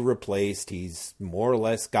going to be replaced. He's more or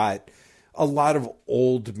less got a lot of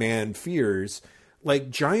old man fears.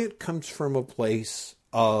 Like, Giant comes from a place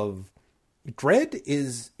of, Dredd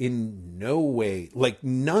is in no way, like,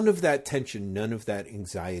 none of that tension, none of that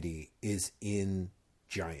anxiety is in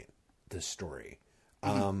Giant, the story.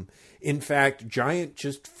 Mm-hmm. In fact, Giant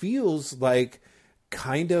just feels like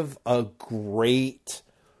kind of a great,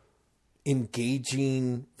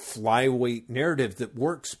 engaging flyweight narrative that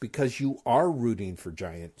works because you are rooting for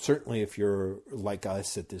Giant. Certainly if you're like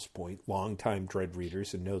us at this point, longtime Dredd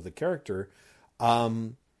readers and know the character.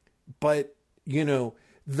 But,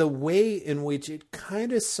 the way in which it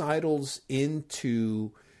kind of sidles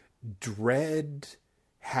into Dredd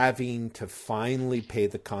having to finally pay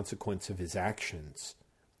the consequence of his actions.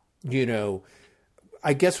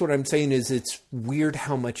 I guess what I'm saying is it's weird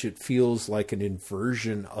how much it feels like an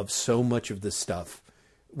inversion of so much of the stuff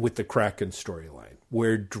with the Kraken storyline,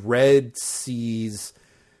 where Dredd sees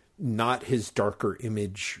not his darker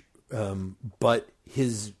image, but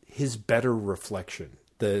his better reflection.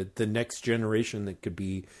 The next generation that could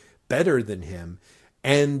be better than him.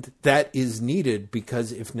 And that is needed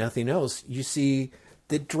because, if nothing else, you see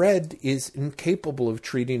that Dredd is incapable of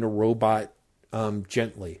treating a robot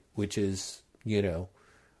gently, which is,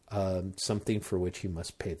 something for which he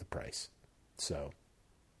must pay the price. So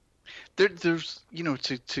there's,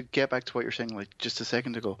 to get back to what you're saying, like just a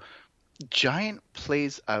second ago, Giant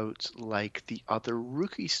plays out like the other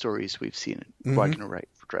Rookie stories we've seen Wagner write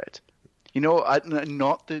for Dredd.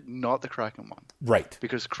 Not the Kraken one. Right.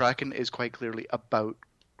 Because Kraken is quite clearly about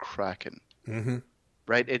Kraken. Mm-hmm.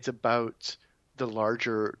 Right? It's about the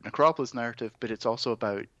larger Necropolis narrative, but it's also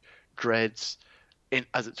about Dredd's,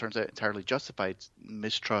 as it turns out, entirely justified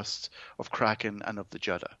mistrust of Kraken and of the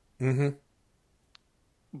Judah. Mm-hmm.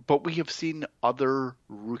 But we have seen other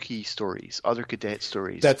Rookie stories, other Cadet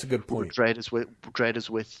stories. That's a good point. Dredd is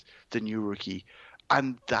with the new Rookie.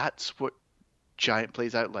 And that's what Giant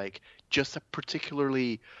plays out like. Just a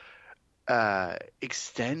particularly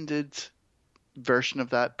extended version of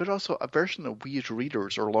that, but also a version that we as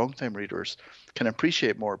readers or longtime readers can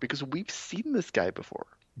appreciate more because we've seen this guy before.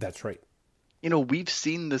 That's right. We've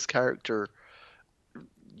seen this character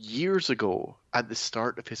years ago at the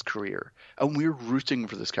start of his career, and we're rooting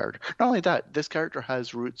for this character. Not only that, this character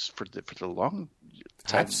has roots for the long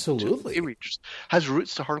time. Absolutely. Has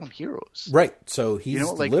roots to Harlem Heroes. Right. So he's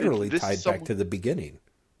literally this tied back to the beginning.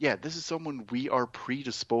 Yeah, this is someone we are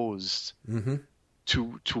predisposed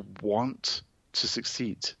to want to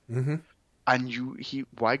succeed. Mm-hmm. And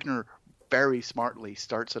Wagner very smartly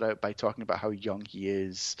starts it out by talking about how young he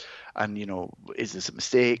is, and is this a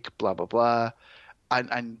mistake? Blah blah blah,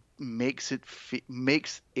 and makes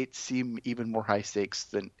it seem even more high stakes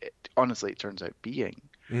than honestly it turns out being.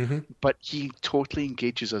 Mm-hmm. But he totally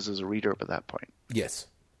engages us as a reader up at that point. Yes,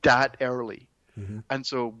 that early, mm-hmm. And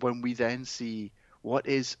so when we then see what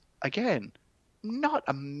is, again, not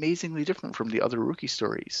amazingly different from the other rookie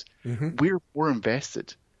stories. Mm-hmm. We're more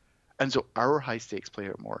invested. And so our high stakes play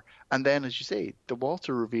out more. And then, as you say, the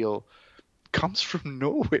Walter reveal comes from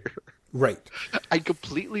nowhere. Right. I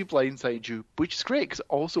completely blindside you, which is great because it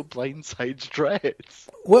also blindsides Dredd.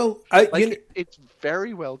 Well, it's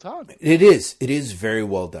very well done. It is. It is very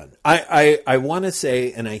well done. I want to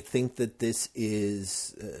say, and I think that this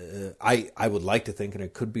is, I would like to think, and I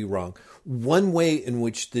could be wrong, one way in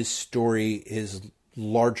which this story is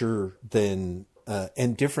larger than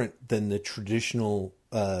and different than the traditional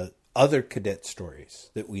other cadet stories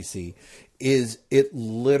that we see is it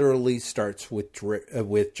literally starts with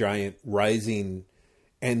Giant rising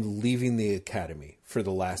and leaving the academy for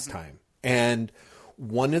the last time. And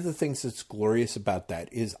one of the things that's glorious about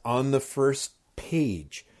that is on the first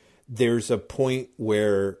page, there's a point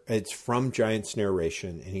where it's from Giant's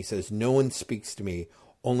narration, and he says, "No one speaks to me,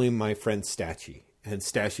 only my friend Stachy." And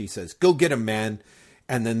Stachy says, "Go get him, man."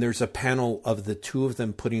 And then there's a panel of the two of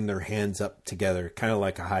them putting their hands up together, kind of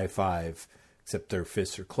like a high five, except their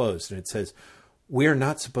fists are closed. And it says, "We are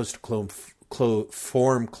not supposed to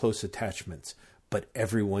form close attachments, but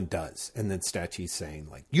everyone does." And then Stachy's saying,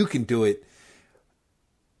 like, "You can do it."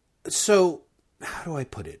 So, how do I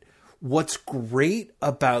put it? What's great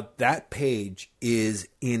about that page is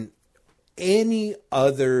in any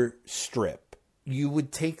other strip, you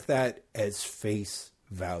would take that as face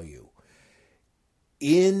value.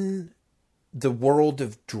 In the world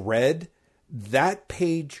of Dredd, that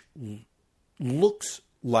page looks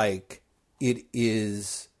like it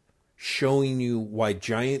is showing you why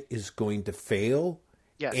Giant is going to fail.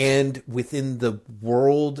 Yes. And within the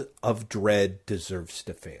world of Dredd deserves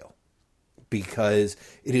to fail. Because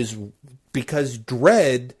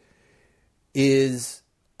Dredd is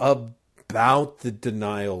about the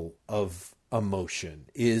denial of emotion,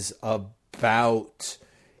 is about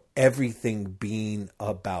everything being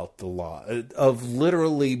about the law, of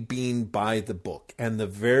literally being by the book. And the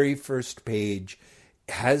very first page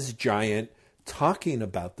has Giant talking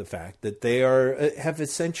about the fact that they have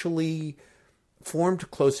essentially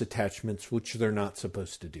formed close attachments, which they're not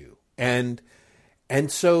supposed to do. And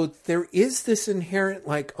so there is this inherent,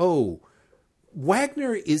 like, oh,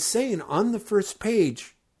 Wagner is saying on the first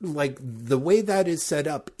page, like the way that is set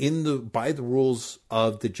up by the rules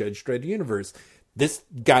of the Judge Dredd universe, this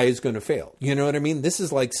guy is going to fail. You know what I mean? This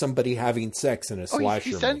is like somebody having sex in a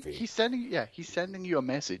slasher movie. He's sending you a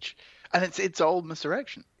message, and it's all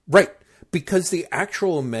misdirection. Right. Because the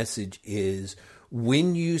actual message is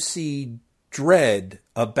when you see Dredd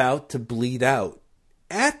about to bleed out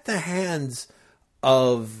at the hands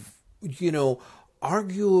of,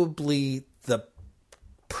 arguably the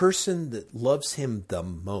person that loves him the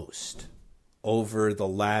most over the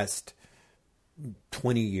last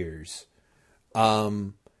 20 years,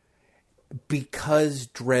 because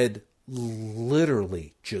Dredd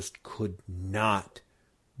literally just could not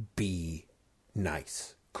be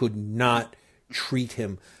nice, could not treat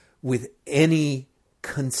him with any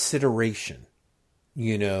consideration.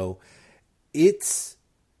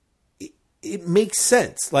 It makes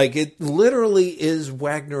sense. Like, it literally is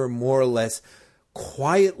Wagner more or less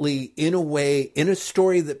quietly, in a way, in a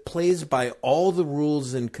story that plays by all the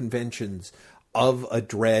rules and conventions of a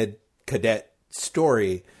Dredd cadet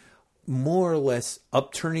story, more or less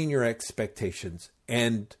upturning your expectations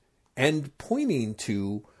and pointing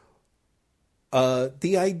to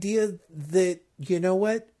the idea that,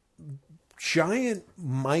 Giant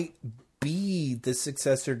might be the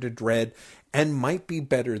successor to Dredd and might be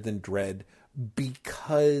better than Dredd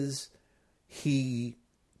because he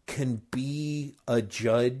can be a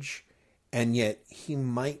judge, and yet he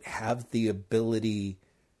might have the ability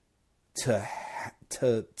to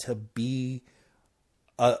be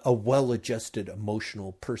a well-adjusted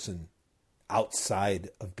emotional person outside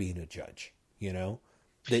of being a judge. Exactly.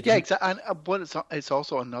 And it's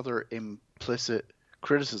also another implicit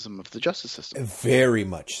criticism of the justice system. Very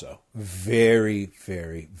much so. Very,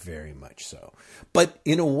 very, very much so. But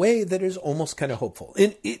in a way that is almost kind of hopeful.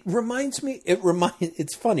 And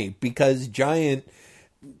it's funny because Giant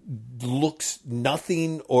looks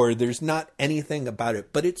nothing, or there's not anything about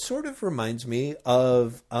it, but it sort of reminds me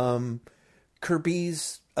of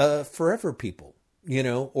Kirby's Forever People,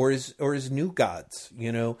 or his New Gods,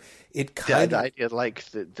 it kind of, the idea like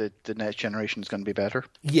the next generation is going to be better.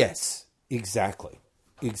 Yes, exactly.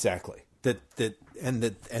 That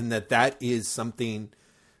is something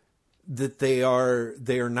that they are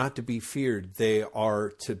not to be feared. They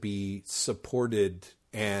are to be supported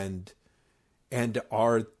and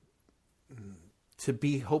are to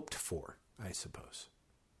be hoped for, I suppose.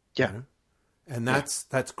 Yeah. And that's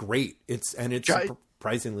great. It's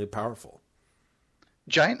surprisingly powerful.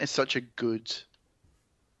 Giant is such a good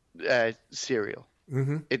serial.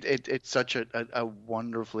 Mm-hmm. It's such a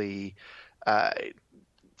wonderfully uh,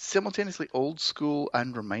 simultaneously old school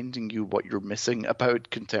and reminding you what you're missing about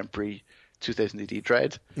contemporary 2000 AD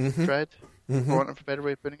Dread, for want of a better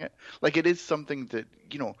way of putting it. Like, it is something that,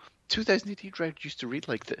 2000 AD Dread used to read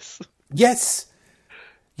like this. Yes.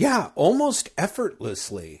 Yeah, almost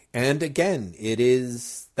effortlessly. And again,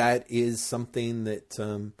 that is something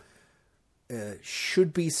that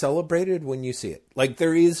should be celebrated when you see it. Like,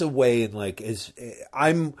 there is a way, and like,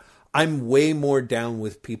 I'm way more down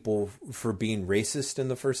with people for being racist in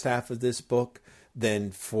the first half of this book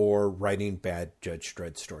than for writing bad Judge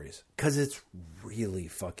Dredd stories, because it's really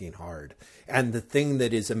fucking hard. And the thing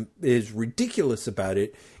that is ridiculous about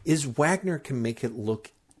it is Wagner can make it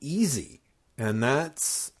look easy. And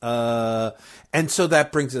that's and so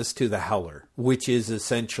that brings us to the Howler, which is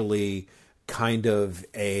essentially kind of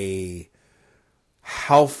a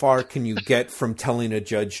how far can you get from telling a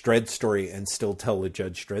Judge Dredd story and still tell a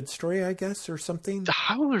Judge Dredd story, I guess, or something. The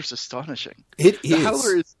Howler's astonishing. It is. The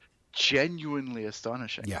Howler is genuinely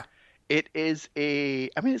astonishing. Yeah. It is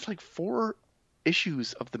it's like 4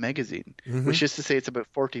 issues of the magazine, which is to say it's about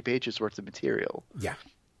 40 pages worth of material. Yeah.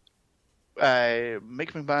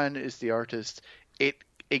 Mick McMahon is the artist. It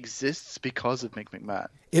exists because of Mick McMahon.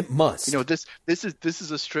 It must. This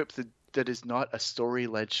is a strip that is not a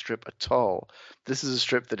story-led strip at all. This is a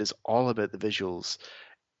strip that is all about the visuals.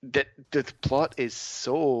 That the plot is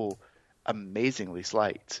so amazingly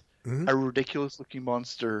slight. A ridiculous-looking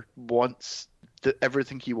monster wants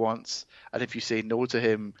everything he wants, and if you say no to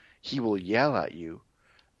him, he will yell at you.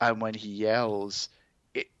 And when he yells,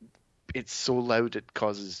 it's so loud it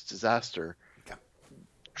causes disaster. Yeah.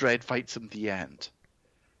 Dredd fights him at the end.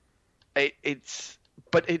 It's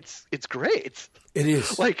great. It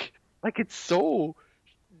is. Like it's so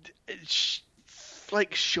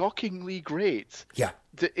shockingly great. Yeah.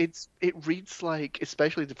 It reads like,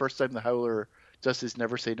 especially the first time the Howler does his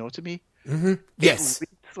Never Say No to Me. Mm-hmm. Yes. It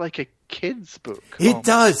reads like a kid's book. It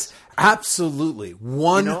does. Absolutely.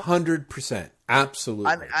 100%.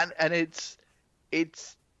 Absolutely. And it's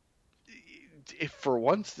if for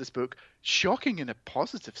once this book shocking in a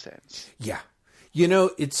positive sense. Yeah.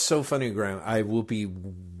 It's so funny, Graham. I will be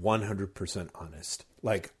 100% honest.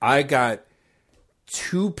 Like, I got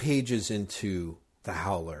 2 pages into the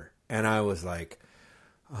Howler and I was like,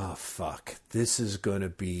 oh, fuck. This is going to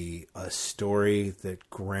be a story that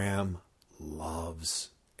Graham loves.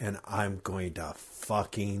 And I'm going to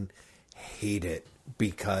fucking hate it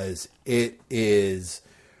because it is...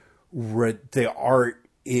 the art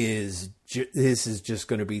is... this is just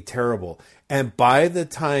going to be terrible. And by the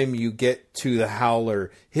time you get to the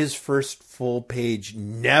Howler, his first full page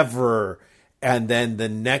never... and then the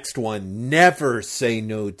next one, Never Say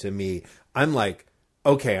No to Me. I'm like,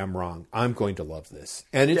 okay, I'm wrong. I'm going to love this.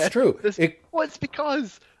 And it's true. It's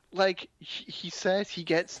because, like, he says he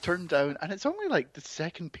gets turned down, and it's only like the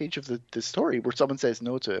second page of the story where someone says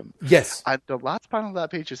no to him. Yes. And the last panel of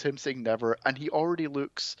that page is him saying never, and he already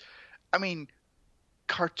looks,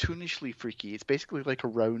 cartoonishly freaky. It's basically like a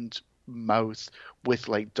round mouth with,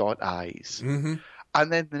 like, dot eyes. Mm-hmm.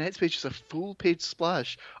 And then the next page is a full page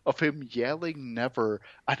splash of him yelling never,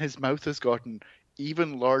 and his mouth has gotten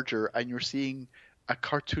even larger, and you're seeing a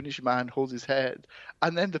cartoonish man hold his head.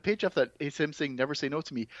 And then the page after that is him saying Never Say No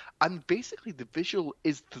to Me. And basically the visual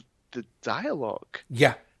is the dialogue.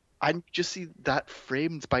 Yeah. And you just see that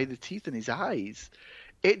framed by the teeth in his eyes.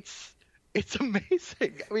 It's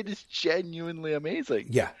amazing. It's genuinely amazing.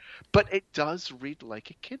 Yeah. But it does read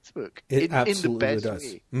like a kid's book. It absolutely in the best does.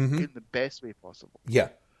 way. Mm-hmm. In the best way possible. Yeah.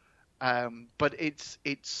 But it's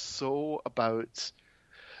so about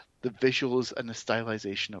the visuals and the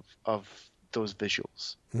stylization of those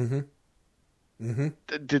visuals. Mm-hmm. Mm-hmm.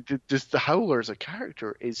 The Howler as a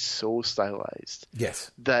character is so stylized.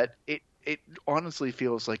 Yes. That it honestly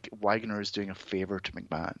feels like Wagner is doing a favor to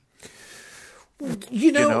McMahon.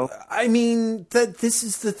 That this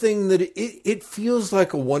is the thing that it feels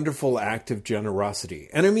like a wonderful act of generosity.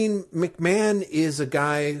 And McMahon is a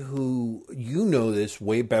guy who, this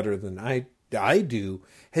way better than I do,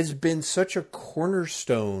 has been such a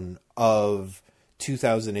cornerstone of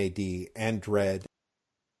 2000 AD and Dredd.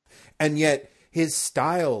 And yet his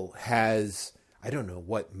style has, I don't know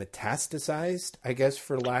what, metastasized, I guess,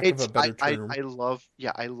 for lack of a better term.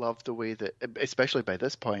 I love the way that, especially by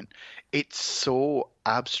this point, it's so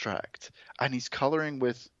abstract. And he's coloring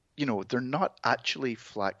with, they're not actually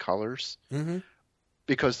flat colors. Mm-hmm.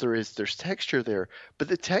 Because there's texture there. But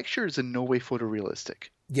the texture is in no way photorealistic.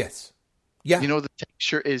 Yes. Yeah. The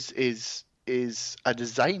texture is a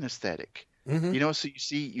design aesthetic. You know, so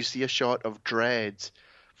you see a shot of Dredd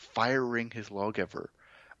firing his lawgiver,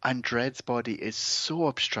 and Dredd's body is so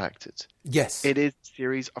abstracted. Yes. It is a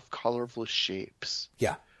series of colorful shapes.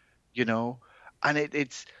 Yeah. You know, and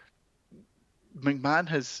it's McMahon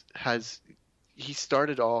has he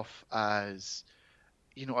started off as,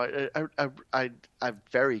 you know, a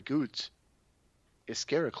very good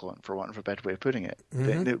Iscariot clone, for want of a better way of putting it.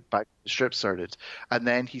 Back the strip started, and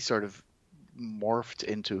then he sort of morphed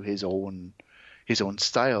into his own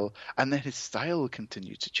style, and then his style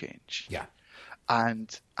continued to change. Yeah.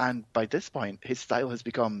 And by this point, his style has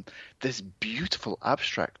become this beautiful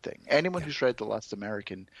abstract thing. Anyone who's read The Last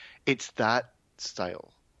American, it's that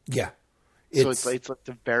style. Yeah. So it's like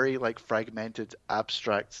a very like fragmented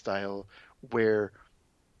abstract style where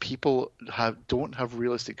people don't have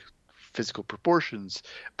realistic physical proportions,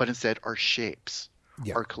 but instead are shapes,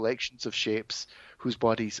 are collections of shapes whose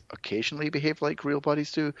bodies occasionally behave like real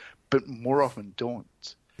bodies do, but more often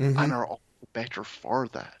don't, and are all better for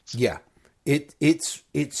that. Yeah. It's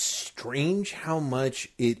strange how much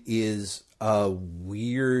it is a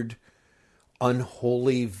weird,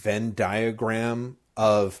 unholy Venn diagram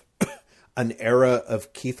of an era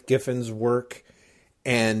of Keith Giffen's work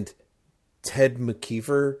and Ted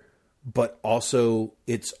McKeever, but also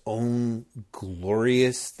its own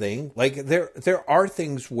glorious thing. Like there are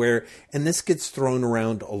things where, and this gets thrown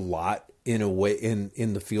around a lot in a way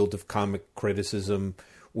in the field of comic criticism,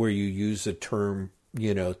 where you use a term,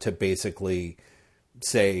 you know, to basically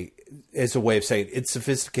say, as a way of saying it's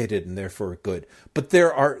sophisticated and therefore good. But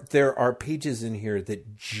there are pages in here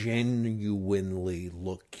that genuinely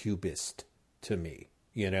look cubist to me,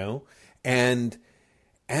 you know, and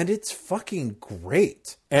it's fucking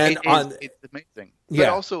great. And it's amazing. But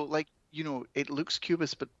also, like, you know, it looks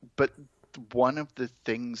cubist, but one of the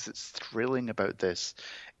things that's thrilling about this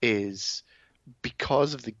is,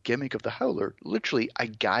 because of the gimmick of the Howler, literally a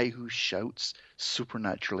guy who shouts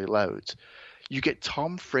supernaturally loud. You get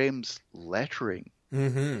Tom Frame's lettering.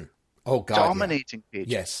 Oh God, dominating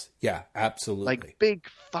pages. Yes, yeah, absolutely. Like big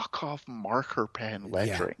fuck off marker pen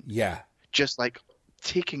lettering. Yeah. Just like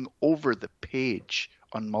taking over the page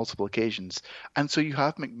on multiple occasions. And so you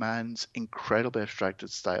have McMahon's incredibly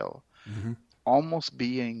abstracted style almost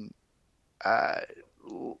being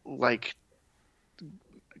like,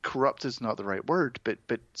 corrupt is not the right word, but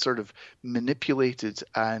sort of manipulated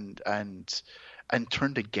and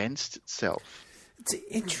turned against itself. It's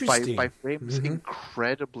interesting by Frame's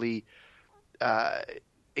incredibly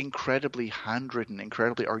handwritten,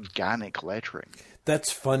 incredibly organic lettering.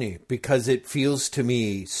 That's funny, because it feels to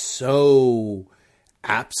me so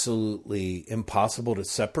absolutely impossible to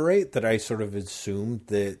separate that I sort of assumed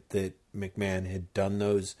that McMahon had done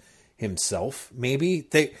those himself. Maybe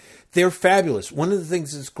they're fabulous. One of the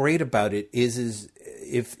things that's great about it is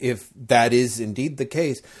if that is indeed the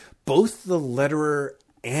case, both the letterer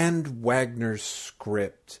and Wagner's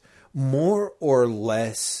script more or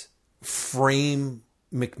less frame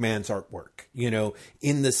McMahon's artwork, you know,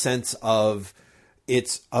 in the sense of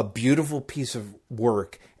it's a beautiful piece of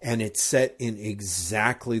work and it's set in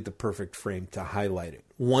exactly the perfect frame to highlight it.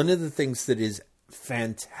 One of the things that is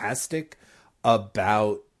fantastic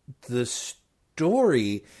about the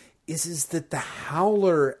story is that the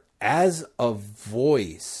Howler as a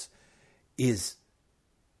voice is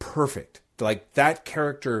perfect. Like, that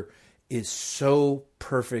character is so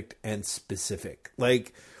perfect and specific.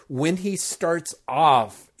 Like, when he starts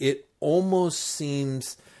off, it almost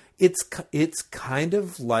seems it's kind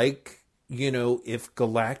of like, you know, if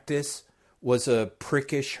Galactus was a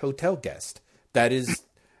prickish hotel guest. That is,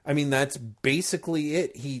 I mean, that's basically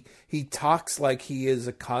it. He talks like he is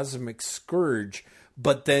a cosmic scourge,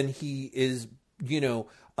 but then he is, you know,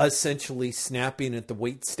 essentially snapping at the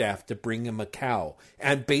waitstaff to bring him a cow,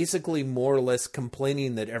 and basically more or less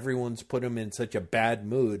complaining that everyone's put him in such a bad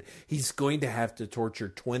mood. He's going to have to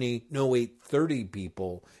torture 30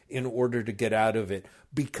 people in order to get out of it,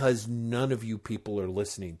 because none of you people are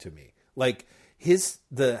listening to me. Like,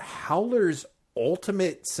 the Howler's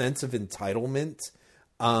ultimate sense of entitlement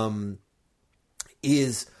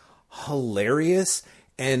is hilarious.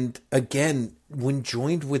 And again, when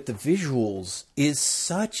joined with the visuals, is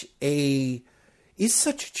such a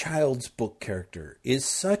child's book character, is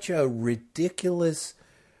such a ridiculous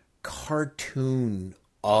cartoon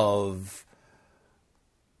of,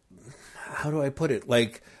 how do I put it?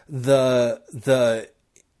 Like the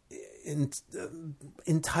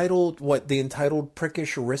entitled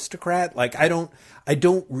prickish aristocrat. Like, I don't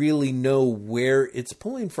really know where it's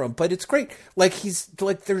pulling from, but it's great. Like,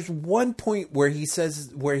 there's one point where he's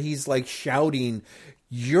like shouting,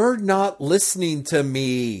 you're not listening to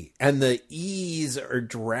me, and the E's are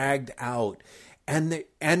dragged out, and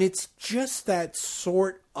it's just that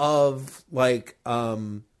sort of like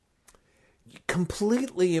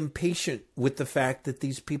completely impatient with the fact that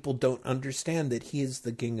these people don't understand that he is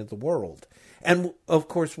the king of the world. And of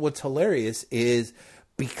course, what's hilarious is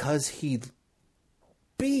because he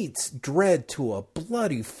beats Dredd to a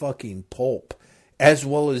bloody fucking pulp, as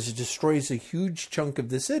well as destroys a huge chunk of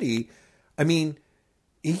the city. I mean,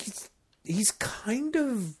 he's kind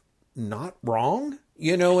of not wrong.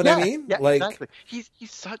 You know what I mean? Yeah, like, exactly. He's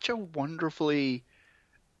such a wonderfully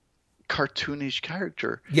cartoonish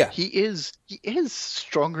character. Yeah. He is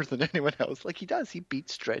stronger than anyone else. Like, he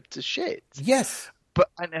beats Dredd to shit. Yes. But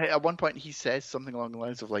and at one point he says something along the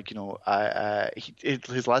lines of like, you know,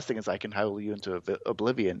 his last thing is I can howl you into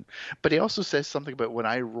oblivion. But he also says something about when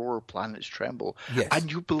I roar, planets tremble. Yes. And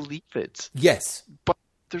you believe it. Yes. But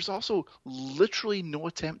there's also literally no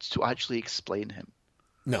attempt to actually explain him.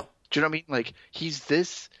 No. Do you know what I mean? Like, he's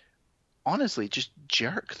this, honestly, just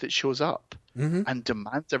jerk that shows up and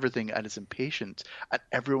demands everything and is impatient and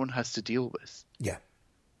everyone has to deal with. Yeah.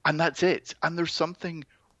 And that's it. And there's something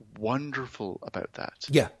wonderful about that.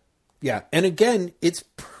 Yeah. Yeah. And again, it's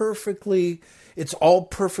all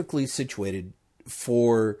perfectly situated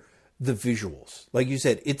for the visuals. Like you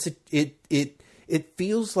said, it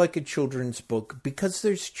feels like a children's book because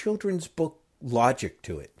there's children's book logic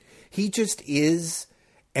to it. He just is,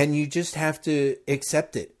 and you just have to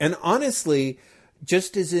accept it. And honestly,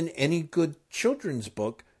 just as in any good children's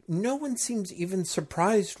book, no one seems even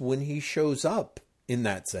surprised when he shows up in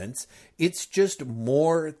that sense. It's just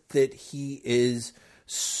more that he is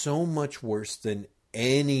so much worse than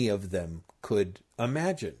any of them could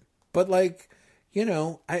imagine. But like, you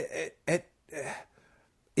know, I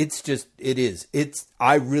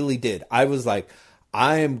really did. I was like,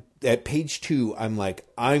 I am at page 2. I'm like,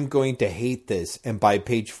 I'm going to hate this. And by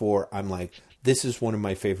page 4, I'm like, this is one of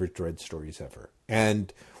my favorite Dredd stories ever.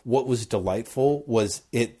 And what was delightful was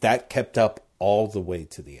that kept up all the way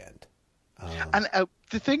to the end. And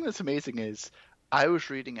the thing that's amazing is I was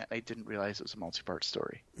reading it and I didn't realize it was a multi-part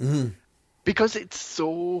story. Because it's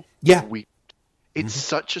so weird. It's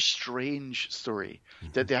such a strange story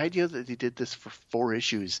that the idea that they did this for 4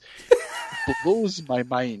 issues blows my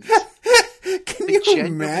mind. Can you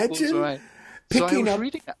imagine picking up?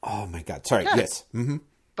 Reading it. Oh my God! Sorry. Yeah. Yes. Mm-hmm.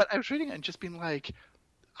 But I was reading it and just being like,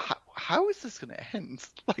 how is this going to end?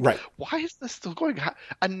 Like, right. Why is this still going?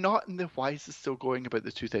 And not in the why is this still going about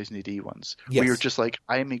the 2000 AD ones, yes. where you're just like,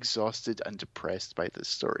 I am exhausted and depressed by this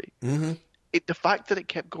story. Mm-hmm. The fact that it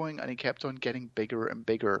kept going and it kept on getting bigger and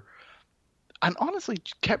bigger, and honestly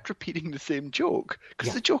kept repeating the same joke,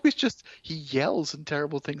 because the joke is just he yells and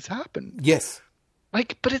terrible things happen. Yes.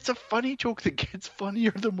 Like, but it's a funny joke that gets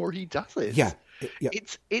funnier the more he does it. Yeah.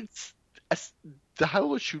 The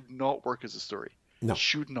Howler should not work as a story. No.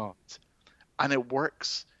 Should not. And it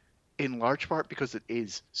works in large part because it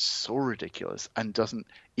is so ridiculous and doesn't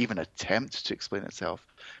even attempt to explain itself.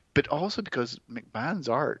 But also because McMahon's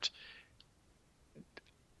art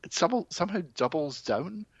somehow doubles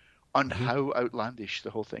down on how outlandish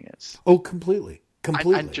the whole thing is. Oh, completely.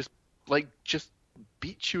 Completely. And just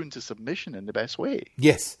beats you into submission in the best way.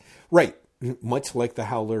 Yes. Right. Much like the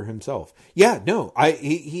Howler himself. Yeah, no.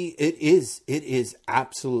 It is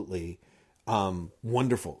absolutely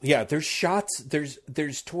wonderful. Yeah, there's shots,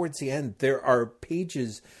 there's towards the end there are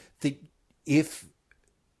pages that if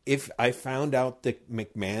I found out that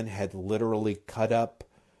McMahon had literally cut up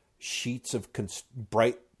sheets of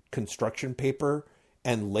bright construction paper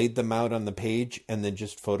and laid them out on the page and then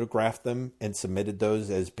just photographed them and submitted those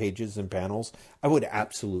as pages and panels, I would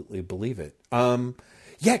absolutely believe it.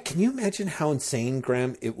 Yeah, can you imagine how insane,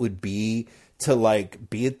 Graham, it would be to like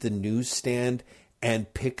be at the newsstand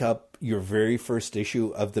and pick up your very first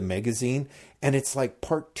issue of the magazine and it's like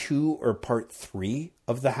part 2 or part 3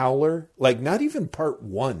 of the Howler, like not even part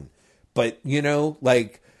 1, but you know,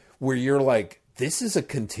 like where you're like, this is a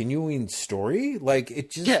continuing story? Like,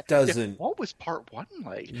 it just doesn't... What was part 1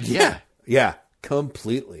 like? Yeah.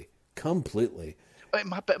 Completely.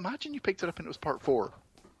 But imagine you picked it up and it was part 4.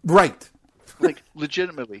 Right. Like,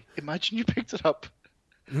 legitimately. Imagine you picked it up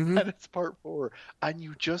and it's part 4. And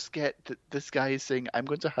you just get that this guy is saying, I'm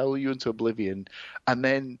going to howl you into oblivion. And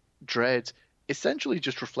then Dredd essentially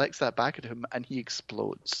just reflects that back at him and he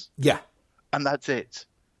explodes. Yeah. And that's it.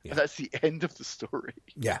 Yeah. And that's the end of the story.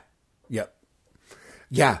 Yeah. Yep.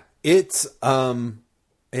 Yeah, it's a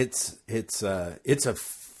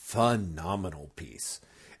phenomenal piece,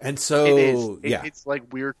 and so it is. It's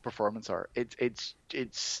like weird performance art. It's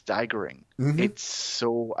staggering. It's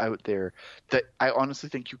so out there that I honestly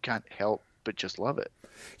think you can't help but just love it.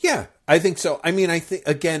 Yeah, I think so. I mean, I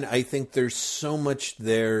think there's so much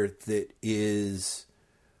there that is,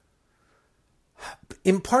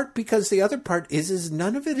 in part because the other part is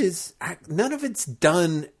none of it's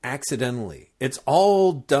done accidentally. It's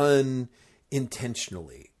all done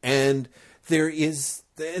intentionally. And it's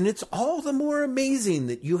all the more amazing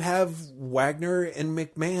that you have Wagner and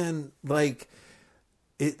McMahon like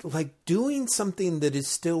doing something that is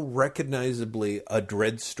still recognizably a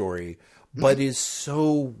Dredd story, but is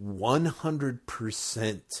so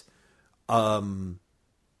 100%, I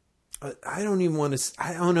don't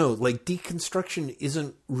know, like deconstruction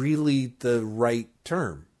isn't really the right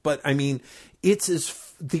term, but I mean,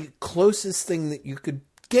 it's the closest thing that you could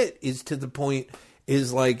get is to the point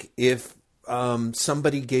is like if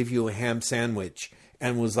somebody gave you a ham sandwich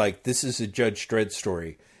and was like, this is a Judge Dredd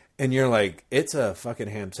story. And you're like, it's a fucking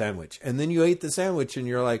ham sandwich. And then you ate the sandwich and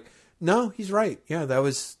you're like, no, he's right. Yeah, that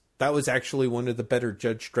was actually one of the better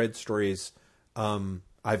Judge Dredd stories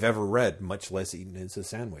I've ever read, much less eaten as a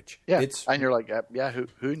sandwich. Yeah, and you're like, yeah,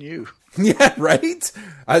 who knew? Yeah, right?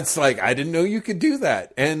 It's like, I didn't know you could do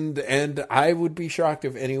that. And I would be shocked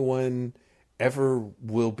if anyone ever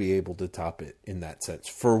will be able to top it in that sense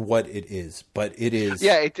for what it is. But it is.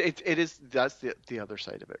 Yeah, it is. That's the other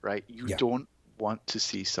side of it, right? You don't want to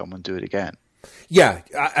see someone do it again. Yeah,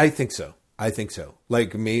 I think so.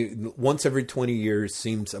 Like once every 20 years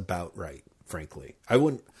seems about right, frankly. I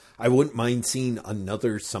wouldn't mind seeing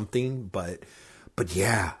another something, but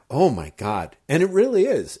yeah, oh my God. And it really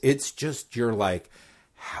is. It's just, you're like,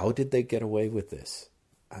 how did they get away with this?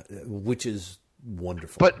 Which is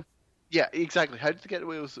wonderful. But yeah, exactly. How did they get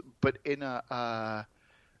away with it? But in a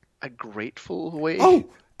grateful way. Oh,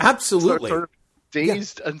 absolutely. Sort of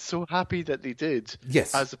dazed and so happy that they did.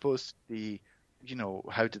 Yes. As opposed to the,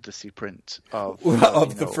 how did the see print of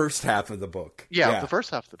the first half of the book. Yeah, the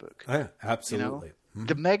first half of the book. Yeah, absolutely. Mm-hmm.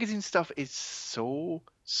 The magazine stuff is so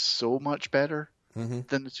much better than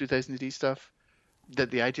the 2000 AD stuff,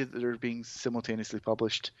 that the idea that they're being simultaneously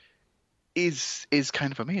published is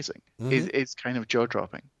kind of amazing. Is kind of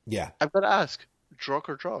jaw-dropping. Yeah. I've got to ask, Drock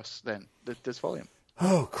or Dross, then, this volume?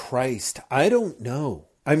 Oh, Christ. I don't know.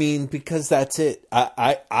 I mean, because that's it.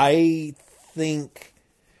 I think,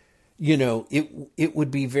 it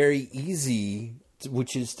would be very easy,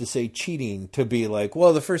 which is to say cheating, to be like,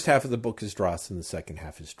 well, the first half of the book is Dross and the second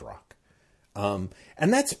half is Drock. And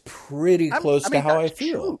that's pretty close to how I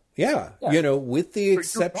feel. True. Yeah. With the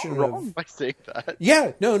exception you're not wrong by saying that.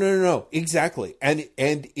 Yeah, no, exactly. And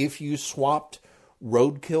if you swapped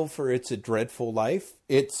Roadkill for It's a Dreadful Life,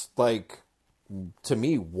 it's like, to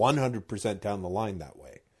me, 100% down the line that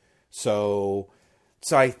way. So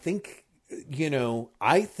I think,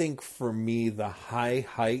 I think for me, the high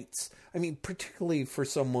heights, I mean, particularly for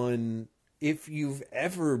someone, if you've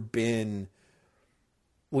ever been,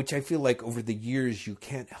 which I feel like over the years you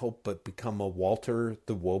can't help but become a Walter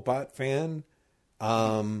the Wobot fan.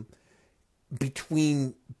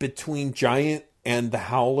 Between Giant and the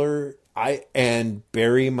Howler, and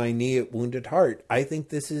Bury My Knee at Wounded Heart, I think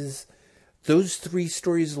those three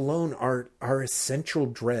stories alone are essential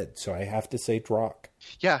Dredd. So I have to say Drock.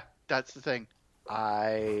 Yeah, that's the thing.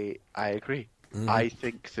 I agree. Mm-hmm. I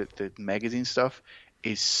think that the magazine stuff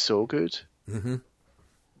is so good. Mm-hmm.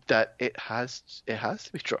 That it has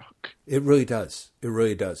to be Drock. It really does.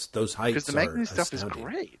 Those heights, because the magazine stuff astounding. Is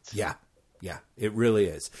great. Yeah, it really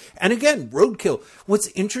is. And again, Roadkill. What's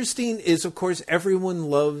interesting is, of course, everyone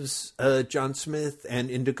loves John Smith and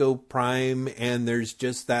Indigo Prime, and there's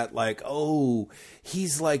just that like, oh,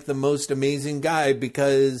 he's like the most amazing guy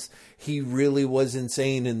because he really was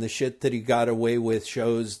insane, and the shit that he got away with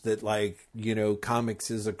shows that, like, comics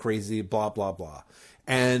is a crazy blah blah blah,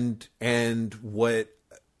 and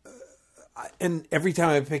every time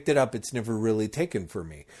I picked it up, it's never really taken for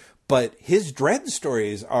me. But his Dredd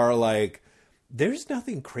stories are like, there's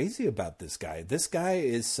nothing crazy about this guy. This guy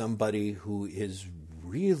is somebody who is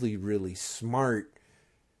really, really smart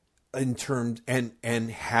in terms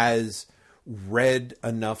and has read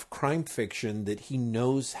enough crime fiction that he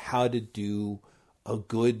knows how to do a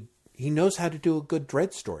good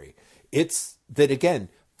Dredd story. It's that, again,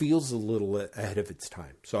 feels a little ahead of its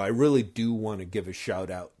time. So I really do want to give a shout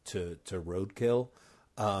out to Roadkill.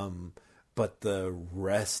 But the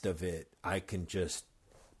rest of it, I can just,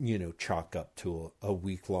 chalk up to a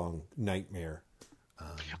week-long nightmare.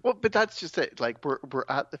 Well, but that's just it. Like, we're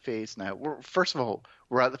at the phase now. First of all,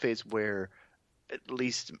 we're at the phase where, at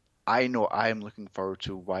least I know I am looking forward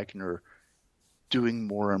to Wagner doing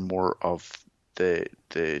more and more of the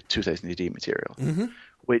 2000 AD material, mm-hmm.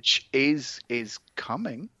 which is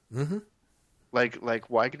coming. Mm-hmm. Like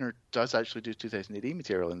Wagner does actually do 2000 AD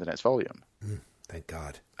material in the next volume. Thank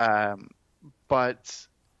God. But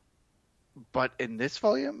in this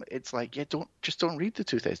volume, it's like, yeah, don't read the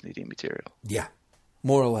 2000 AD material. Yeah,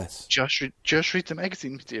 more or less. Just read the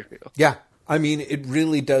magazine material. Yeah, I mean, it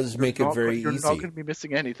really does make it very easy. You're not going to be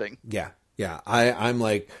missing anything. Yeah. I'm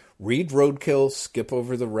like, read Roadkill, skip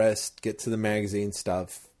over the rest, get to the magazine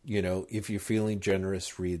stuff. You know, if you're feeling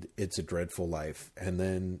generous, read It's a Dreadful Life, and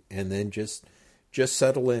then just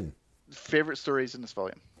settle in. Favorite stories in this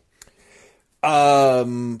volume?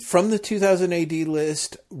 From the 2000 AD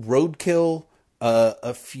list, Roadkill,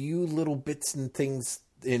 a few little bits and things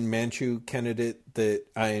in Manchu Candidate that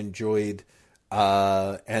I enjoyed,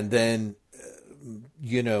 and then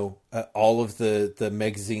all of the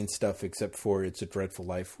magazine stuff except for It's a Dreadful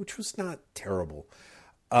Life, which was not terrible.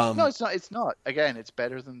 No, it's not. It's not. Again, it's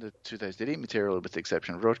better than the 2008 material, with the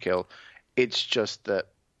exception of Roadkill. It's just that,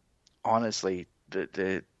 honestly,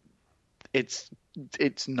 it's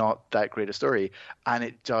not that great a story, and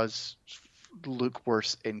it does look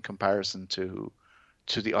worse in comparison to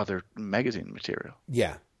the other magazine material.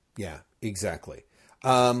 Yeah, exactly.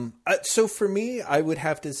 So for me, I would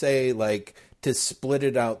have to say, like, to split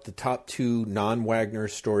it out, the top two non-Wagner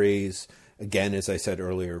stories, again, as I said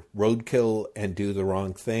earlier, Roadkill and Do the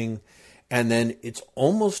Wrong Thing. And then it's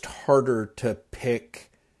almost harder to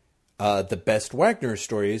pick the best Wagner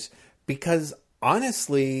stories because,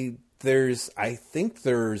 honestly, I think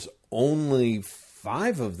there's only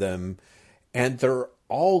 5 of them, and they're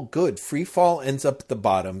all good. Free Fall ends up at the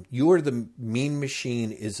bottom. You Are the Mean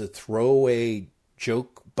Machine is a throwaway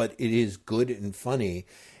joke, but it is good and funny.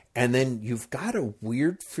 And then you've got a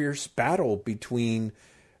weird, fierce battle between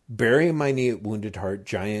Bury My Knee at Wounded Heart,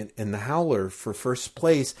 Giant, and The Howler for first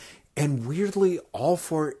place. And weirdly, all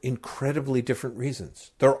for incredibly different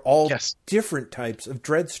reasons. They're all different types of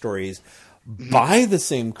Dread stories by the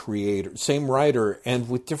same creator, same writer, and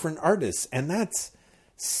with different artists. And that's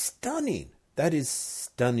stunning. That is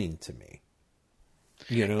stunning to me.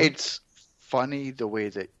 You know? It's funny the way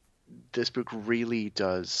that this book really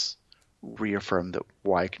does reaffirm that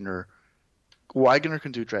Wagner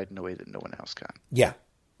can do Dread in a way that no one else can. Yeah.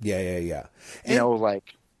 And,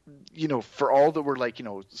 for all that we're like,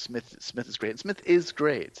 Smith is great. And Smith is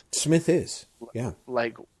great. Smith is, yeah.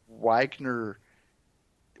 Like Wagner's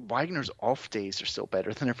off days are still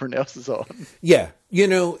better than everyone else's on. Yeah.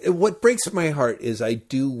 What breaks my heart is I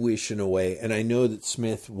do wish, in a way, and I know that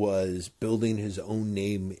Smith was building his own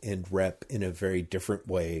name and rep in a very different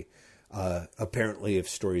way, apparently, if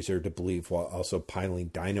stories are to believe, while also piling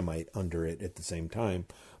dynamite under it at the same time.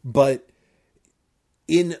 But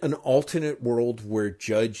in an alternate world where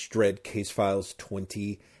Judge Dredd Case Files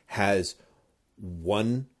 20 has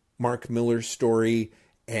one Mark Millar story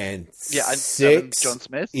and 6 John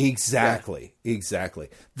Smith. Exactly.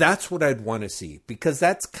 That's what I'd want to see, because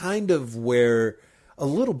that's kind of where a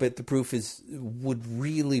little bit the proof would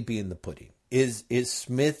really be in the pudding. Is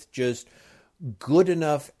Smith just good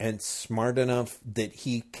enough and smart enough that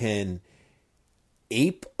he can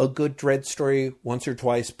ape a good Dredd story once or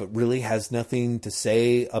twice, but really has nothing to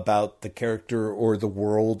say about the character or the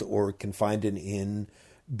world, or can find an in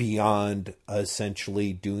beyond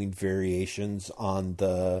essentially doing variations on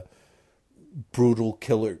the brutal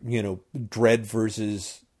killer, Dredd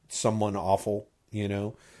versus someone awful,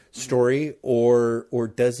 story,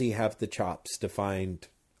 or does he have the chops to find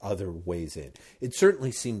other ways in? It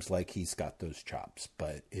certainly seems like he's got those chops,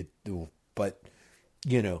 but 2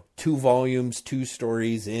 volumes, 2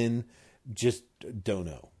 stories in, just don't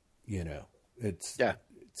know, it's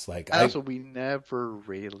like, also we never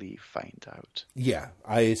really find out. Yeah.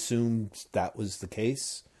 I assumed that was the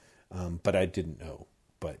case. But I didn't know,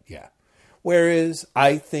 but yeah. Whereas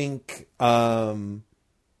I think,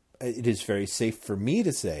 it is very safe for me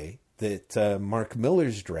to say that, Mark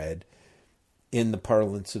Millar's Dredd, in the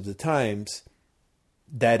parlance of the times,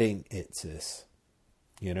 that ain't it, sis.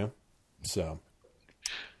 So.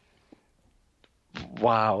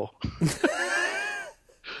 Wow.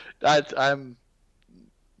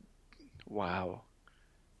 Wow.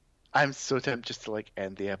 I'm so tempted just to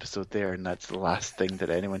end the episode there, and that's the last thing that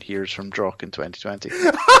anyone hears from Drock in 2020.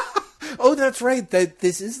 Oh, that's right.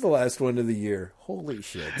 This is the last one of the year. Holy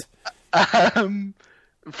shit.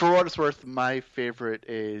 For what it's worth, my favorite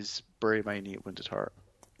is Bury My Knee at Wounded Heart.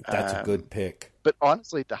 That's a good pick. But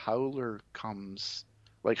honestly, the Howler comes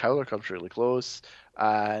really close,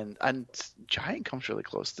 and Giant comes really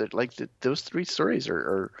close. Those 3 stories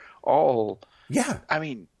are all. Yeah. I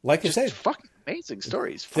mean, like I said, fucking amazing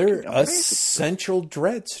stories. They're essential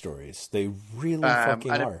Dredd stories. They really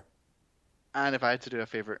fucking are. And if I had to do a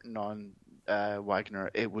favorite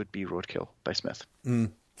Wagner, it would be Roadkill by Smith.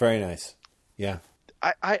 Very nice. Yeah.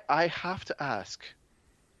 I have to ask,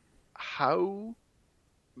 how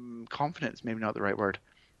confident is maybe not the right word.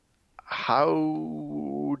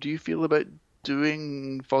 How do you feel about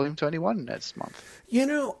doing Volume 21 next month?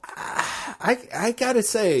 I gotta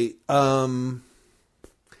say,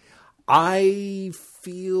 I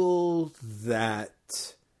feel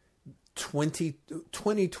that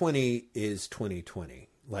 2020 is 2020.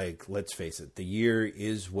 Like, let's face it, the year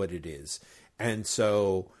is what it is. And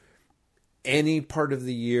so any part of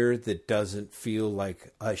the year that doesn't feel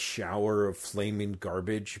like a shower of flaming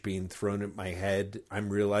garbage being thrown at my head, I'm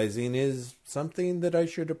realizing is something that I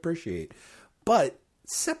should appreciate. But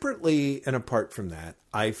separately and apart from that,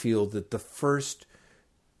 I feel that the first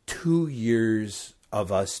 2 years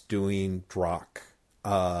of us doing Drock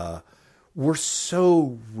were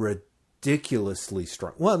so ridiculously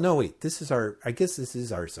strong. Well, no, wait, I guess this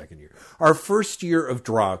is our second year. Our first year of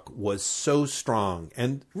Drock was so strong.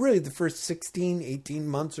 And really the first 16, 18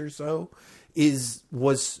 months or so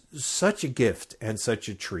was such a gift and such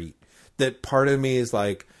a treat that part of me is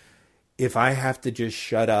like, if I have to just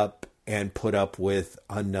shut up and put up with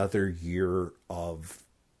another year of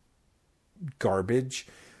garbage,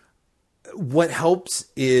 what helps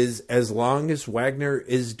is as long as Wagner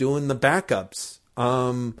is doing the backups,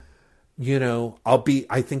 I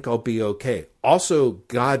think I'll be okay. Also,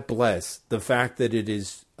 God bless the fact that it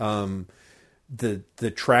is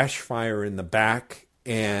the trash fire in the back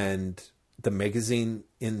and the magazine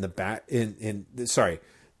in the back.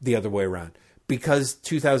 The other way around. Because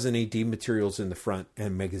 2000 AD materials in the front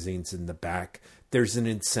and magazines in the back, there's an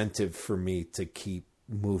incentive for me to keep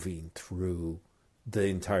moving through the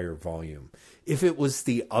entire volume. If it was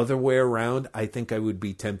the other way around, I think I would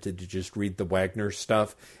be tempted to just read the Wagner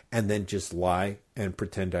stuff and then just lie and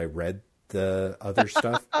pretend I read the other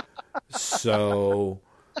stuff. So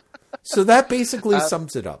that basically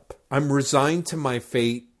sums it up. I'm resigned to my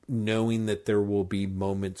fate, knowing that there will be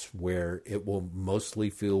moments where it will mostly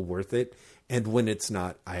feel worth it. And when it's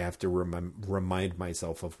not, I have to remind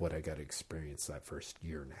myself of what I got to experience that first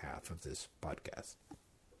year and a half of this podcast.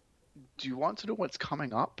 Do you want to know what's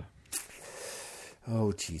coming up?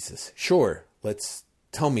 Oh, Jesus. Sure.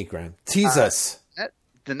 Tell me, Graham. Tease us.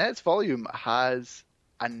 The next volume has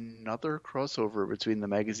another crossover between the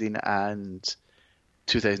magazine and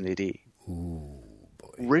 2000 AD. Ooh, boy.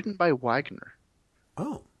 Written by Wagner.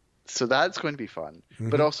 Oh. So that's going to be fun. Mm-hmm.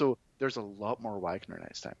 But also, there's a lot more Wagner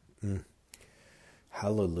next time. Mm.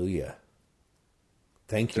 Hallelujah.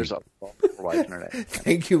 Thank you. There's a lot more Wagner next time.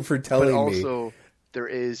 Thank you for telling me. But also, there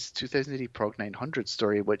is 2000 AD Prog 900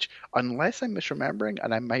 story, which, unless I'm misremembering,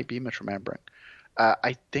 and I might be misremembering,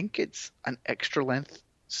 I think it's an extra length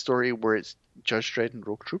story where it's Judge Dredd and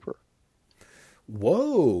Rogue Trooper.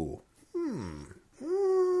 Whoa.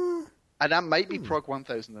 And that might be Prog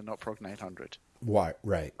 1000 and not Prog 900. Why?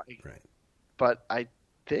 Right. But I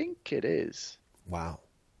think it is. Wow.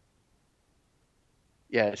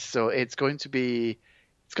 Yeah, so it's going to be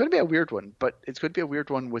a weird one, but it's going to be a weird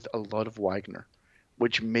one with a lot of Wagner,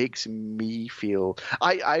 which makes me feel...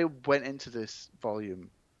 I went into this volume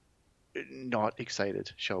not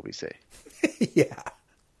excited, shall we say. Yeah.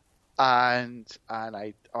 And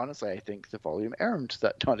I honestly, I think the volume earned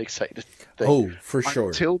that not excited thing. Oh, for sure.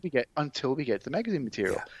 Until we get to the magazine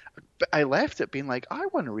material. Yeah. But I left it being like, I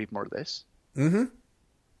want to read more of this.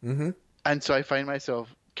 Mm-hmm. Mm-hmm. And so I find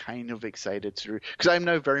myself kind of excited to, because I'm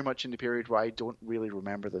now very much in the period where I don't really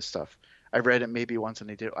remember this stuff. I read it maybe once and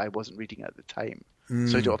I wasn't reading it at the time.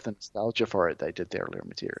 So I don't have the nostalgia for it that I did the earlier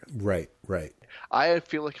material. Right. I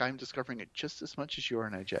feel like I'm discovering it just as much as you are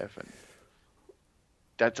now, Jeff. And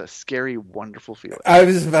that's a scary, wonderful feeling. I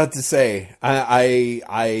was about to say,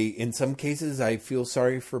 I in some cases I feel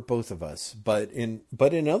sorry for both of us, but in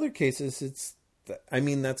other cases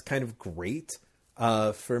that's kind of great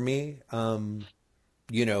for me.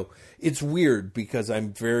 It's weird because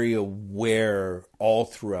I'm very aware all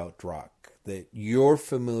throughout Drock that your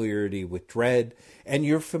familiarity with Dredd and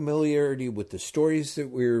your familiarity with the stories that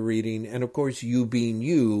we were reading, and of course you being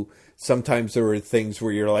you, sometimes there were things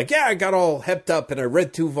where you're like, yeah, I got all hepped up and I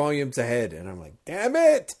read 2 volumes ahead, and I'm like, damn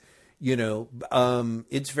it.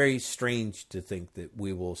 It's very strange to think that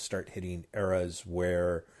we will start hitting eras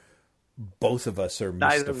where both of us are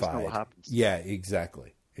mystified. Neither of us know what happens. Yeah,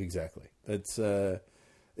 exactly. That's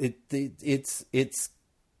it's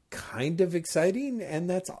kind of exciting,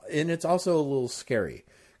 and it's also a little scary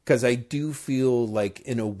because I do feel like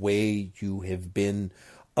in a way you have been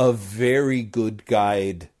a very good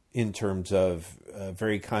guide in terms of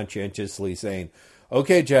very conscientiously saying,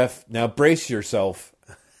 okay, Jeff, now brace yourself.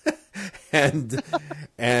 and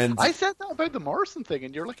I said that about the Morrison thing,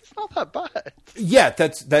 and you're like, it's not that bad. Yeah,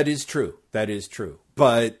 that is true. That is true.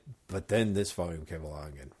 But then this volume came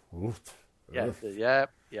along, and oof.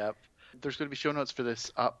 Yep. There's going to be show notes for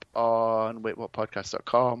this up on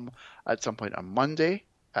waitwhatpodcast.com at some point on Monday.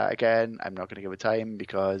 Again, I'm not going to give a time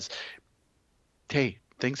because, hey,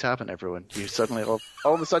 things happen, everyone. You suddenly, all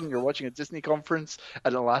of a sudden, you're watching a Disney conference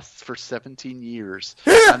and it lasts for 17 years.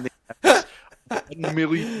 And they have 1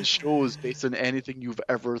 million shows based on anything you've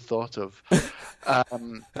ever thought of.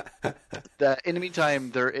 In the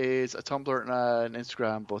meantime, there is a Tumblr and an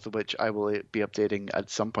Instagram, both of which I will be updating at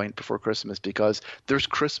some point before Christmas because there's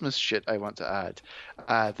Christmas shit I want to add.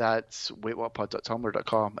 That's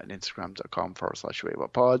waitwhatpod.tumblr.com and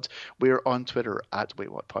instagram.com/waitwhatpod. We're on Twitter at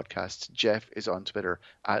waitwhatpodcast. Jeff is on Twitter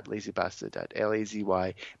at lazybastard at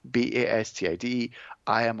LAZYBASTID.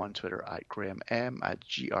 I am on Twitter at Graham M at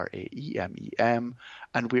GRAEMEM.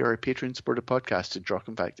 And we are a Patreon-supported podcast, and Drock,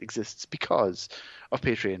 in fact, exists because of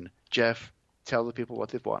Patreon. Jeff, tell the people what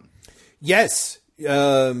they've won. Yes,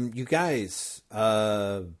 you guys.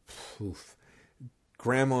 Graham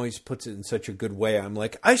always puts it in such a good way. I'm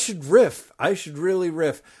like, I should riff. I should really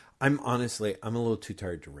riff. I'm a little too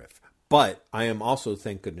tired to riff. But I am also,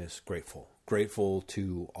 thank goodness, grateful. Grateful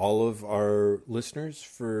to all of our listeners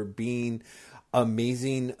for being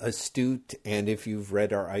amazing, astute, and if you've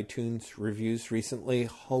read our iTunes reviews recently,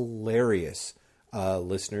 hilarious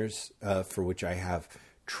listeners, for which I have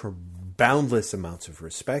boundless amounts of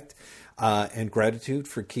respect and gratitude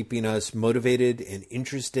for keeping us motivated and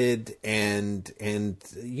interested and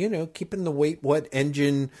keeping the Wait What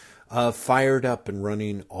engine fired up and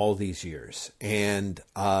running all these years. And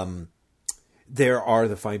there are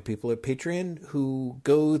the fine people at Patreon who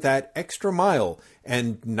go that extra mile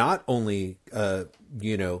and not only,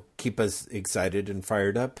 keep us excited and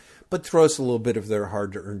fired up, but throw us a little bit of their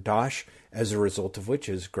hard-earned dosh, as a result of which,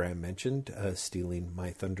 as Graham mentioned, stealing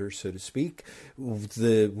my thunder, so to speak,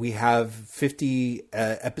 we have 50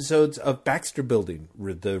 episodes of Baxter Building,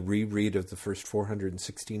 the reread of the first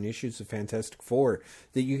 416 issues of Fantastic Four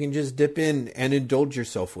that you can just dip in and indulge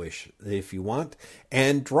yourself with if you want.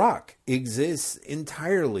 And Drock exists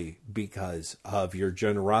entirely because of your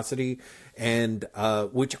generosity, and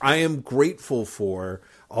which I am grateful for,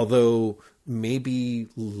 although maybe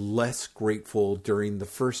less grateful during the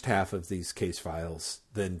first half of these case files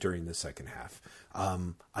than during the second half.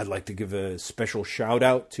 I'd like to give a special shout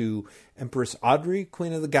out to Empress Audrey,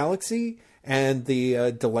 Queen of the Galaxy, and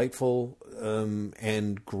the delightful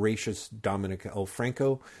and gracious Dominic L.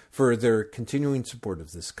 Franco for their continuing support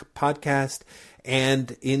of this podcast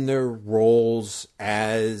and in their roles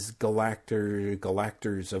as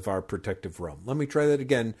galactors of our protective realm. Let me try that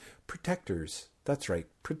again. Protectors. That's right.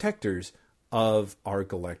 Protectors of our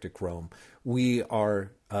galactic realm. We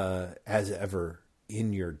are, as ever,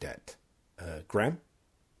 in your debt. Graham?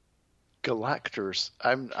 Galactors.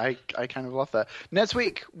 I kind of love that. Next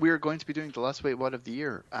week, we're going to be doing the last Wait What of the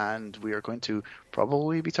year, and we are going to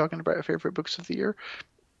probably be talking about our favorite books of the year,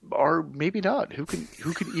 or maybe not. Who can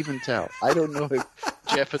even tell? I don't know if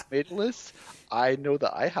Jeff has made a list. I know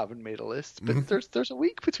that I haven't made a list, but there's a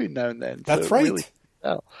week between now and then. That's right. Really,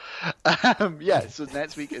 so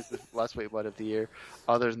next week is the last Wait What of the year.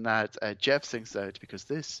 Other than that, Jeff sings out because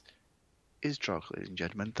this is Drock, ladies and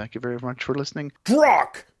gentlemen. Thank you very much for listening.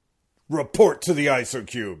 Drock! Report to the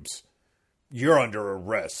IsoCubes. You're under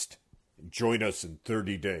arrest. Join us in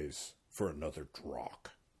 30 days for another Drock.